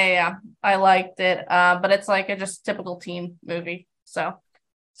funny. Yeah. I liked it. But it's like a just typical teen movie. So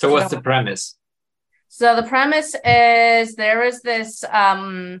what's the premise? So the premise is there is this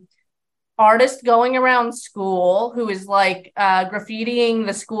artist going around school who is like graffitiing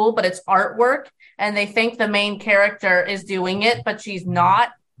the school, but it's artwork, and they think the main character is doing it, but she's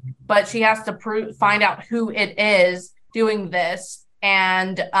not. But she has to find out who it is doing this,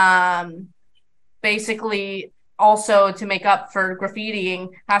 and basically also to make up for graffitiing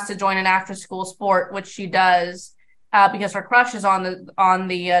has to join an after-school sport, which she does. Because her crush is on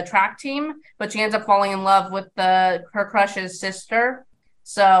the track team, but she ends up falling in love with her crush's sister.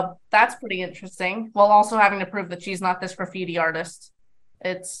 So that's pretty interesting. While also having to prove that she's not this graffiti artist.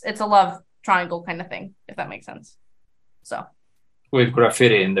 It's a love triangle kind of thing, if that makes sense. So with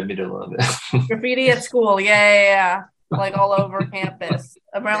graffiti in the middle of it. Graffiti at school, yeah. Like all over campus.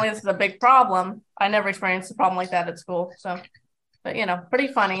 Apparently, this is a big problem. I never experienced a problem like that at school. So, but pretty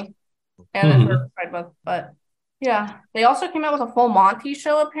funny. And but Yeah, they also came out with a full Monty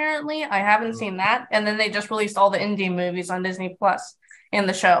show. Apparently, I haven't seen that. And then they just released all the indie movies on Disney Plus in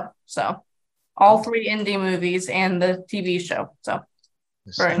the show. So, all 3 indie movies and the TV show. So,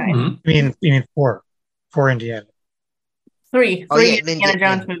 very nice. Mm-hmm. You mean four Indiana? 3 Indiana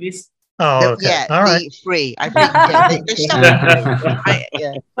Jones movies. Oh, okay. Yeah, all right. 3. I think.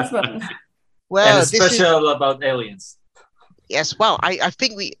 Well, and special about aliens. Yes. Well, I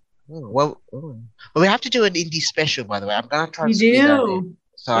think we. Well, we have to do an indie special, by the way. I'm going to try to squeeze that in.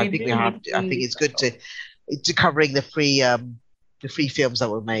 So I think we have to. I think it's good to covering the free films that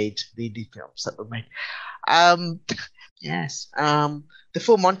were made, the indie films that were made. Yes. The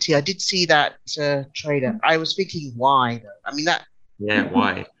Full Monty. I did see that trailer. I was thinking, why? I mean that. Yeah,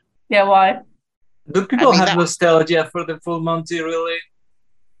 why? Yeah, why? Do people have nostalgia for the Full Monty? Really?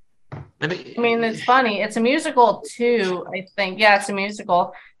 I mean, it's funny. It's a musical too, I think. Yeah, it's a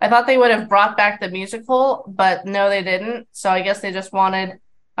musical. I thought they would have brought back the musical, but no, they didn't. So I guess they just wanted.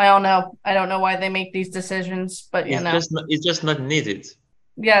 I don't know. I don't know why they make these decisions, but it's just not needed.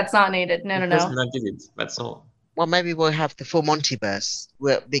 Yeah, it's not needed. No. It's not needed. That's all. Well, maybe we'll have the Full Montyverse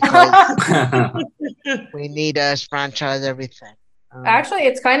because we need a franchise everything. Actually,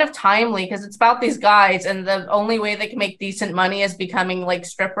 it's kind of timely because it's about these guys, and the only way they can make decent money is becoming like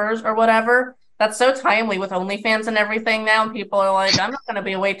strippers or whatever. That's so timely with OnlyFans and everything now. People are like, I'm not going to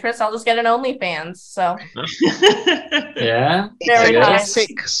be a waitress. I'll just get an OnlyFans. So, yeah. It's a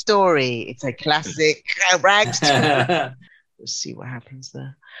classic story. It's a classic rag story. We'll see what happens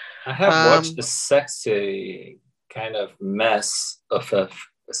there. I have watched a sexy kind of mess of a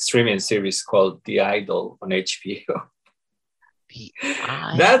streaming series called The Idol on HBO.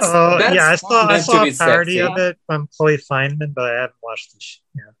 That's I saw a parody of it from Chloe Fineman, but I haven't watched it.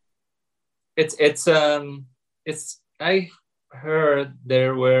 Yeah. It's I heard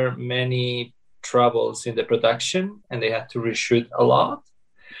there were many troubles in the production and they had to reshoot a lot.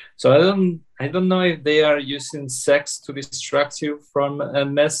 So I don't know if they are using sex to distract you from a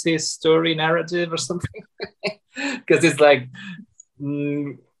messy story narrative or something, because it's like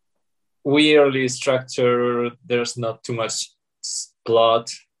weirdly structured. There's not too much plot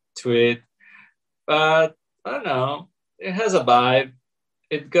to it, but I don't know. It has a vibe.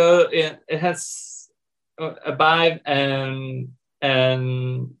 It has a vibe,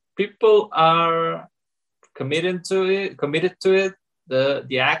 and people are committed to it.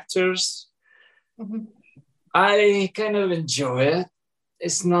 The actors, I kind of enjoy it.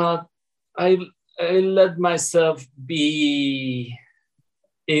 It's not. I let myself be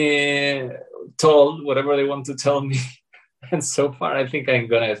told whatever they want to tell me. And so far, I think I'm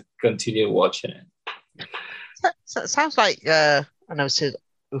going to continue watching it. So it sounds like, I know it said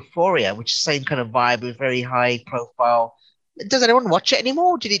Euphoria, which is the same kind of vibe with very high profile. Does anyone watch it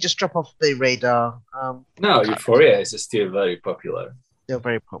anymore? Or did it just drop off the radar? No, Euphoria is still very popular. Still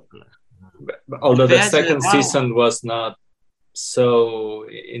very popular. Although the second season was not so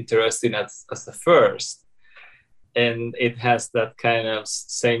interesting as the first. And it has that kind of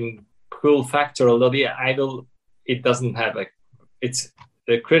same cool factor, although The Idol, it doesn't have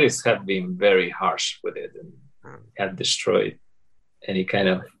the critics have been very harsh with it and have destroyed any kind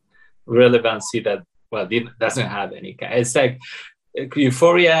of relevancy that it doesn't have any kind. It's like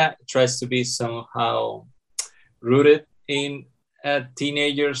Euphoria tries to be somehow rooted in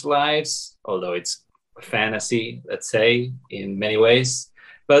teenagers' lives, although it's fantasy, let's say, in many ways.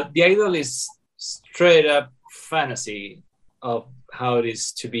 But The Idol is straight up fantasy of how it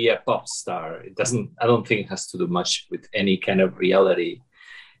is to be a pop star. I don't think it has to do much with any kind of reality.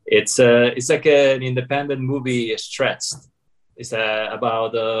 It's like an independent movie stretched. It's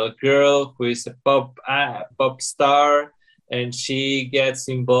about a girl who is a pop star, and she gets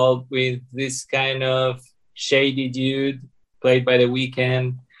involved with this kind of shady dude played by The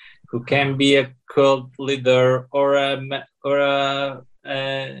Weeknd, who can be a cult leader or a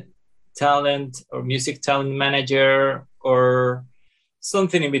talent or music talent manager or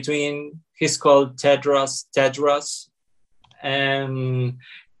something in between. He's called Tedros, and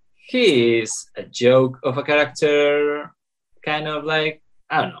he is a joke of a character, kind of like,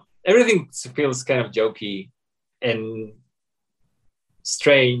 I don't know. Everything feels kind of jokey and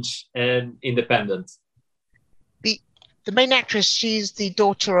strange and independent. The main actress, she's the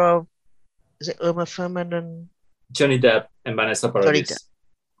daughter of, is it Uma Thurman and Johnny Depp and Vanessa Paradis?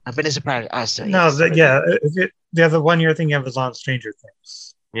 Vanessa Paradis. Oh, sorry. No, the other one you're thinking of is on Stranger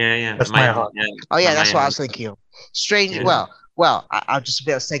Things. Yeah. That's my heart. Yeah. Oh yeah, that's what I was thinking of. Stranger. Yeah. Well, I'll just a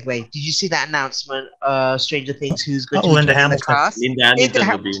bit of segue. Did you see that announcement? Stranger Things. Who's going to be Linda in the cast? Linda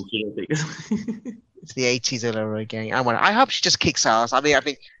Hamilton will be in Stranger Things. It's the 80s all over again. I hope she just kicks ass. I mean, I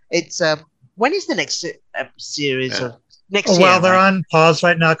think it's when is the next series of next year? Well, they're on pause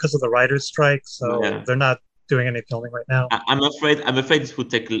right now because of the writers' strike, so they're not doing any filming right now. I'm afraid it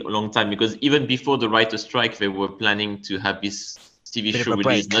would take a long time because even before the writers' strike, they were planning to have this TV show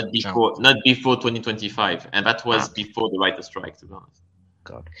released not before 2025, and that was before the writers' strike, to be honest.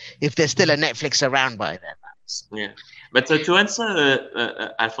 God, if there's still a Netflix around by then. Yeah, but to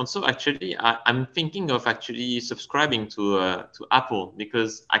answer Alfonso, actually, I'm thinking of actually subscribing to Apple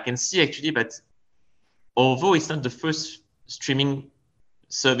because I can see actually that although it's not the first streaming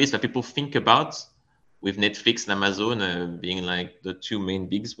service that people think about, with Netflix and Amazon being like the two main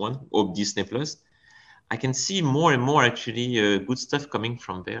bigs one, or Disney Plus, I can see more and more actually good stuff coming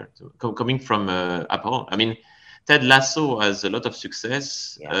from there, coming from Apple. I mean, Ted Lasso has a lot of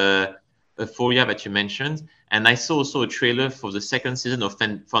success. Euphoria that you mentioned, and I saw also a trailer for the second season of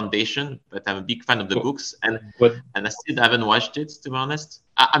Foundation, but I'm a big fan of the books, and I still haven't watched it, to be honest.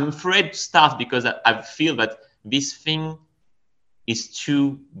 I'm afraid to start because I feel that this thing is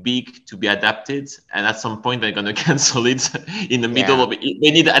too big to be adapted, and at some point they're going to cancel it in the middle of it. They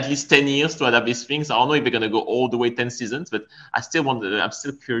need at least 10 years to adapt these things. I don't know if they're going to go all the way 10 seasons, but I'm still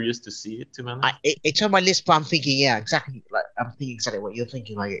curious to see it, to be honest. It's on my list, but I'm thinking, exactly. Like I'm thinking exactly what you're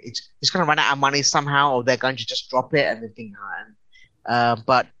thinking. Like it's going to run out of money somehow, or they're going to just drop it and then think,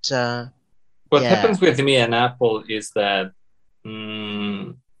 what happens with me and Apple is that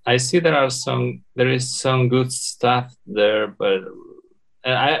I see there is some good stuff there, but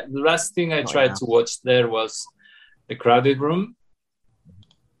the last thing I tried to watch there was The Crowded Room.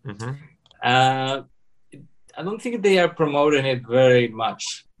 Mm-hmm. I don't think they are promoting it very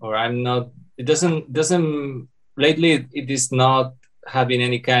much, or I'm not. It doesn't lately. It is not having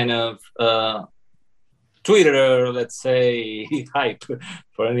any kind of Twitter, let's say, hype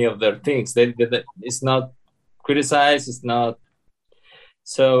for any of their things. It's not criticized. It's not.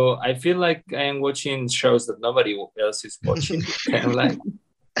 So I feel like I am watching shows that nobody else is watching. Kind of like.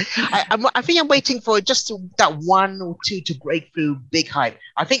 I think I'm waiting for just that one or two to break through big hype.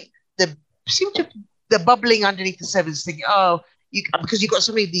 I think the bubbling underneath the surface, thinking, because you've got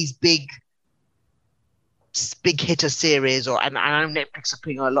so many of these big hitter series, and I know Netflix are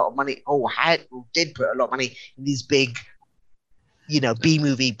putting a lot of money, did put a lot of money in these big,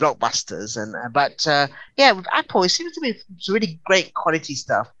 B-movie blockbusters, with Apple, it seems to be some really great quality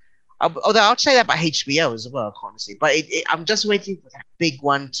stuff. Although I'd say that about HBO as well, honestly. But I'm just waiting for that big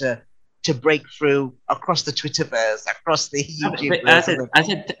one to break through across the Twitterverse, across the YouTube. I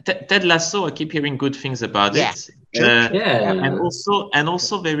said Ted Lasso. I keep hearing good things about it. And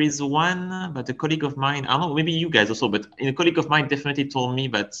also there is one, but a colleague of mine. I don't know, maybe you guys also, but a colleague of mine definitely told me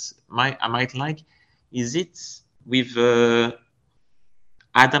that I might like. Is it with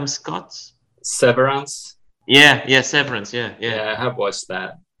Adam Scott? Severance. Yeah, Severance. Yeah, I have watched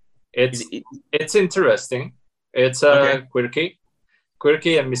that. It's interesting. It's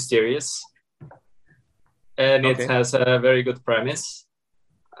quirky and mysterious, and it has a very good premise.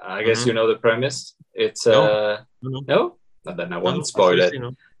 I guess you know the premise. It's no, then I won't spoil it.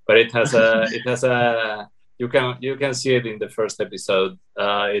 But it has a you can see it in the first episode.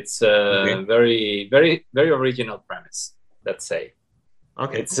 It's a very very very original premise. Let's say.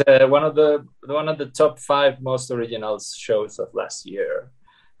 Okay. It's one of the top 5 most original shows of last year,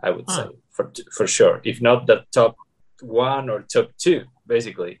 I would say, for sure. If not the top 1 or top 2,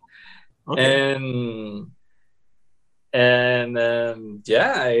 basically. Okay.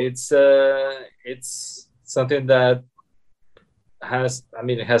 It's something that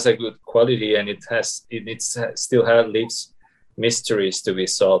it has a good quality, and it still leaves mysteries to be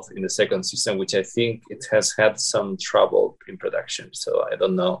solved in the second season, which I think it has had some trouble in production. So I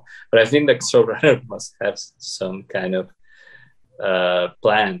don't know, but I think the showrunner must have some kind of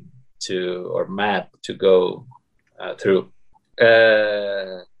plan or map to go through.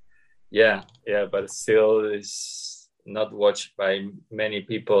 But still is not watched by many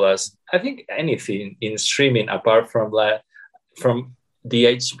people as I think anything in streaming apart from the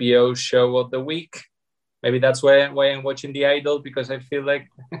HBO show of the week. Maybe that's why I'm watching The Idol, because I feel like,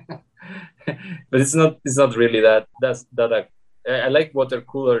 but it's not really that. I like water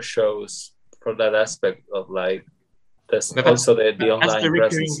cooler shows for that aspect of like. That's also the online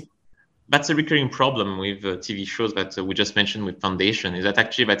presence. That's a recurring problem with TV shows that we just mentioned with Foundation. Is that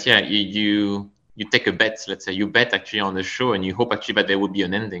actually you take a bet. Let's say you bet actually on the show, and you hope actually that there would be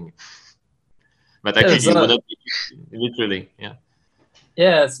an ending. But actually, you wouldn't literally. Yeah.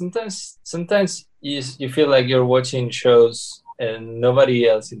 Yeah. Sometimes you feel like you're watching shows and nobody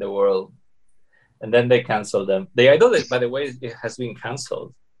else in the world, and then they cancel them. The Idol, by the way, it has been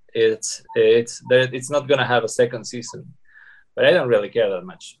canceled. It's not gonna have a second season, but I don't really care that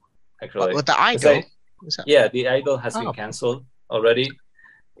much. actually. With the Idol? Yeah, the Idol has been cancelled already.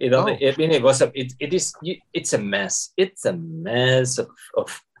 It's a mess. It's a mess of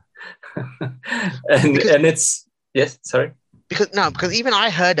and it's sorry. Because even I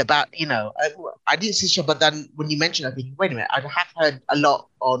heard about, I didn't see the show, but then when you mentioned it, I think, wait a minute, I have heard a lot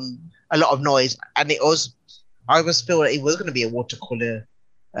of noise, and I was feel like it was going to be a watercolor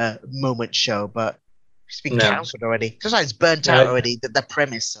moment show, but it's been cancelled already. Because it's burnt out already, the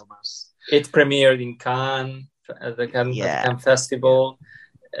premise almost. It premiered in Cannes, at the Cannes Festival.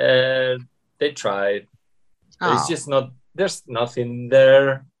 They tried. It's just not. There's nothing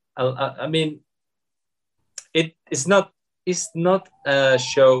there. I mean, it's not a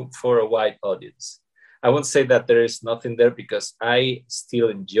show for a wide audience. I won't say that there is nothing there because I still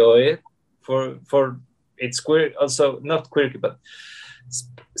enjoy it. For it's queer, also not quirky, but it's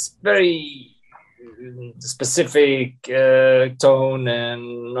very specific tone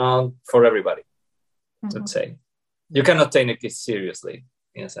and not for everybody. Let's say you cannot take it seriously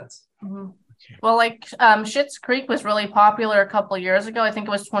in a sense. Well, like Schitt's Creek was really popular a couple of years ago. I think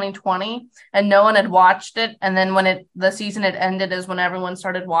it was 2020, and no one had watched it. And then when the season had ended is when everyone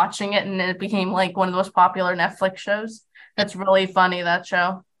started watching it, and it became like one of the most popular Netflix shows. That's really funny, that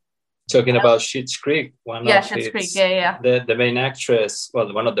show. Talking about Schitt's Creek, Schitt's Creek, the main actress,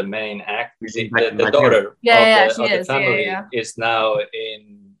 well, one of the main actors, the daughter of the family is now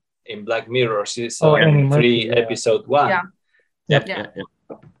in Black Mirror season 3, episode 1. Yeah.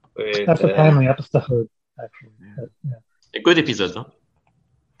 That's a timely episode, actually. A good episode, huh?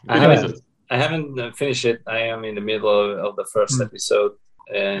 I haven't finished it. I am in the middle of the first episode,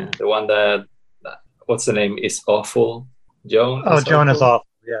 and the one that, what's the name, is awful. Joan. Joan is awful.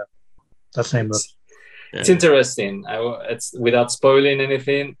 Yeah, that's the name of it. It's interesting. It's without spoiling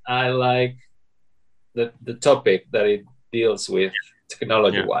anything. I like the topic that it deals with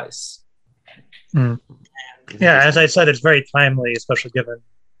technology-wise. Yeah, as I said, it's very timely, especially given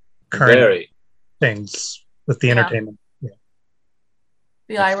current things with the entertainment.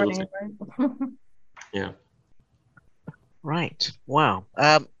 The irony, right? Right. Wow.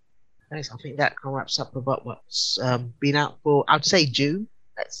 I think that kind of wraps up about what's been out for, I'd say, June,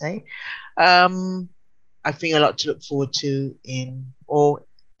 let's say. I think a lot to look forward to or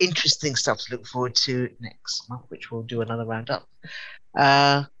interesting stuff to look forward to next month, which we'll do another roundup.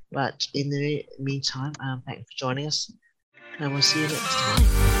 But in the meantime, thank you for joining us, and we'll see you next time.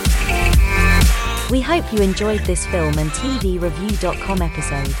 We hope you enjoyed this film and TVReview.com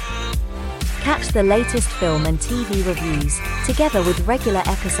episode. Catch the latest film and TV reviews, together with regular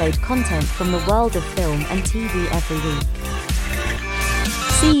episode content from the world of film and TV every week.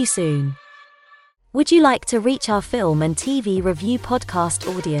 See you soon. Would you like to reach our film and TV review podcast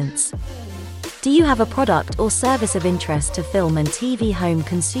audience? Do you have a product or service of interest to film and TV home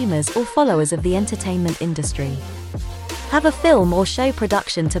consumers or followers of the entertainment industry? Have a film or show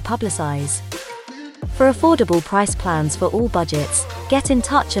production to publicize? For affordable price plans for all budgets, get in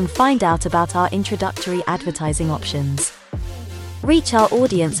touch and find out about our introductory advertising options. Reach our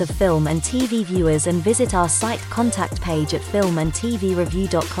audience of film and TV viewers and visit our site contact page at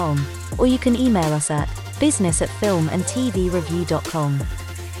filmandtvreview.com, or you can email us at business@filmandtvreview.com.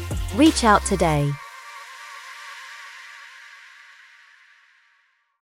 Reach out today.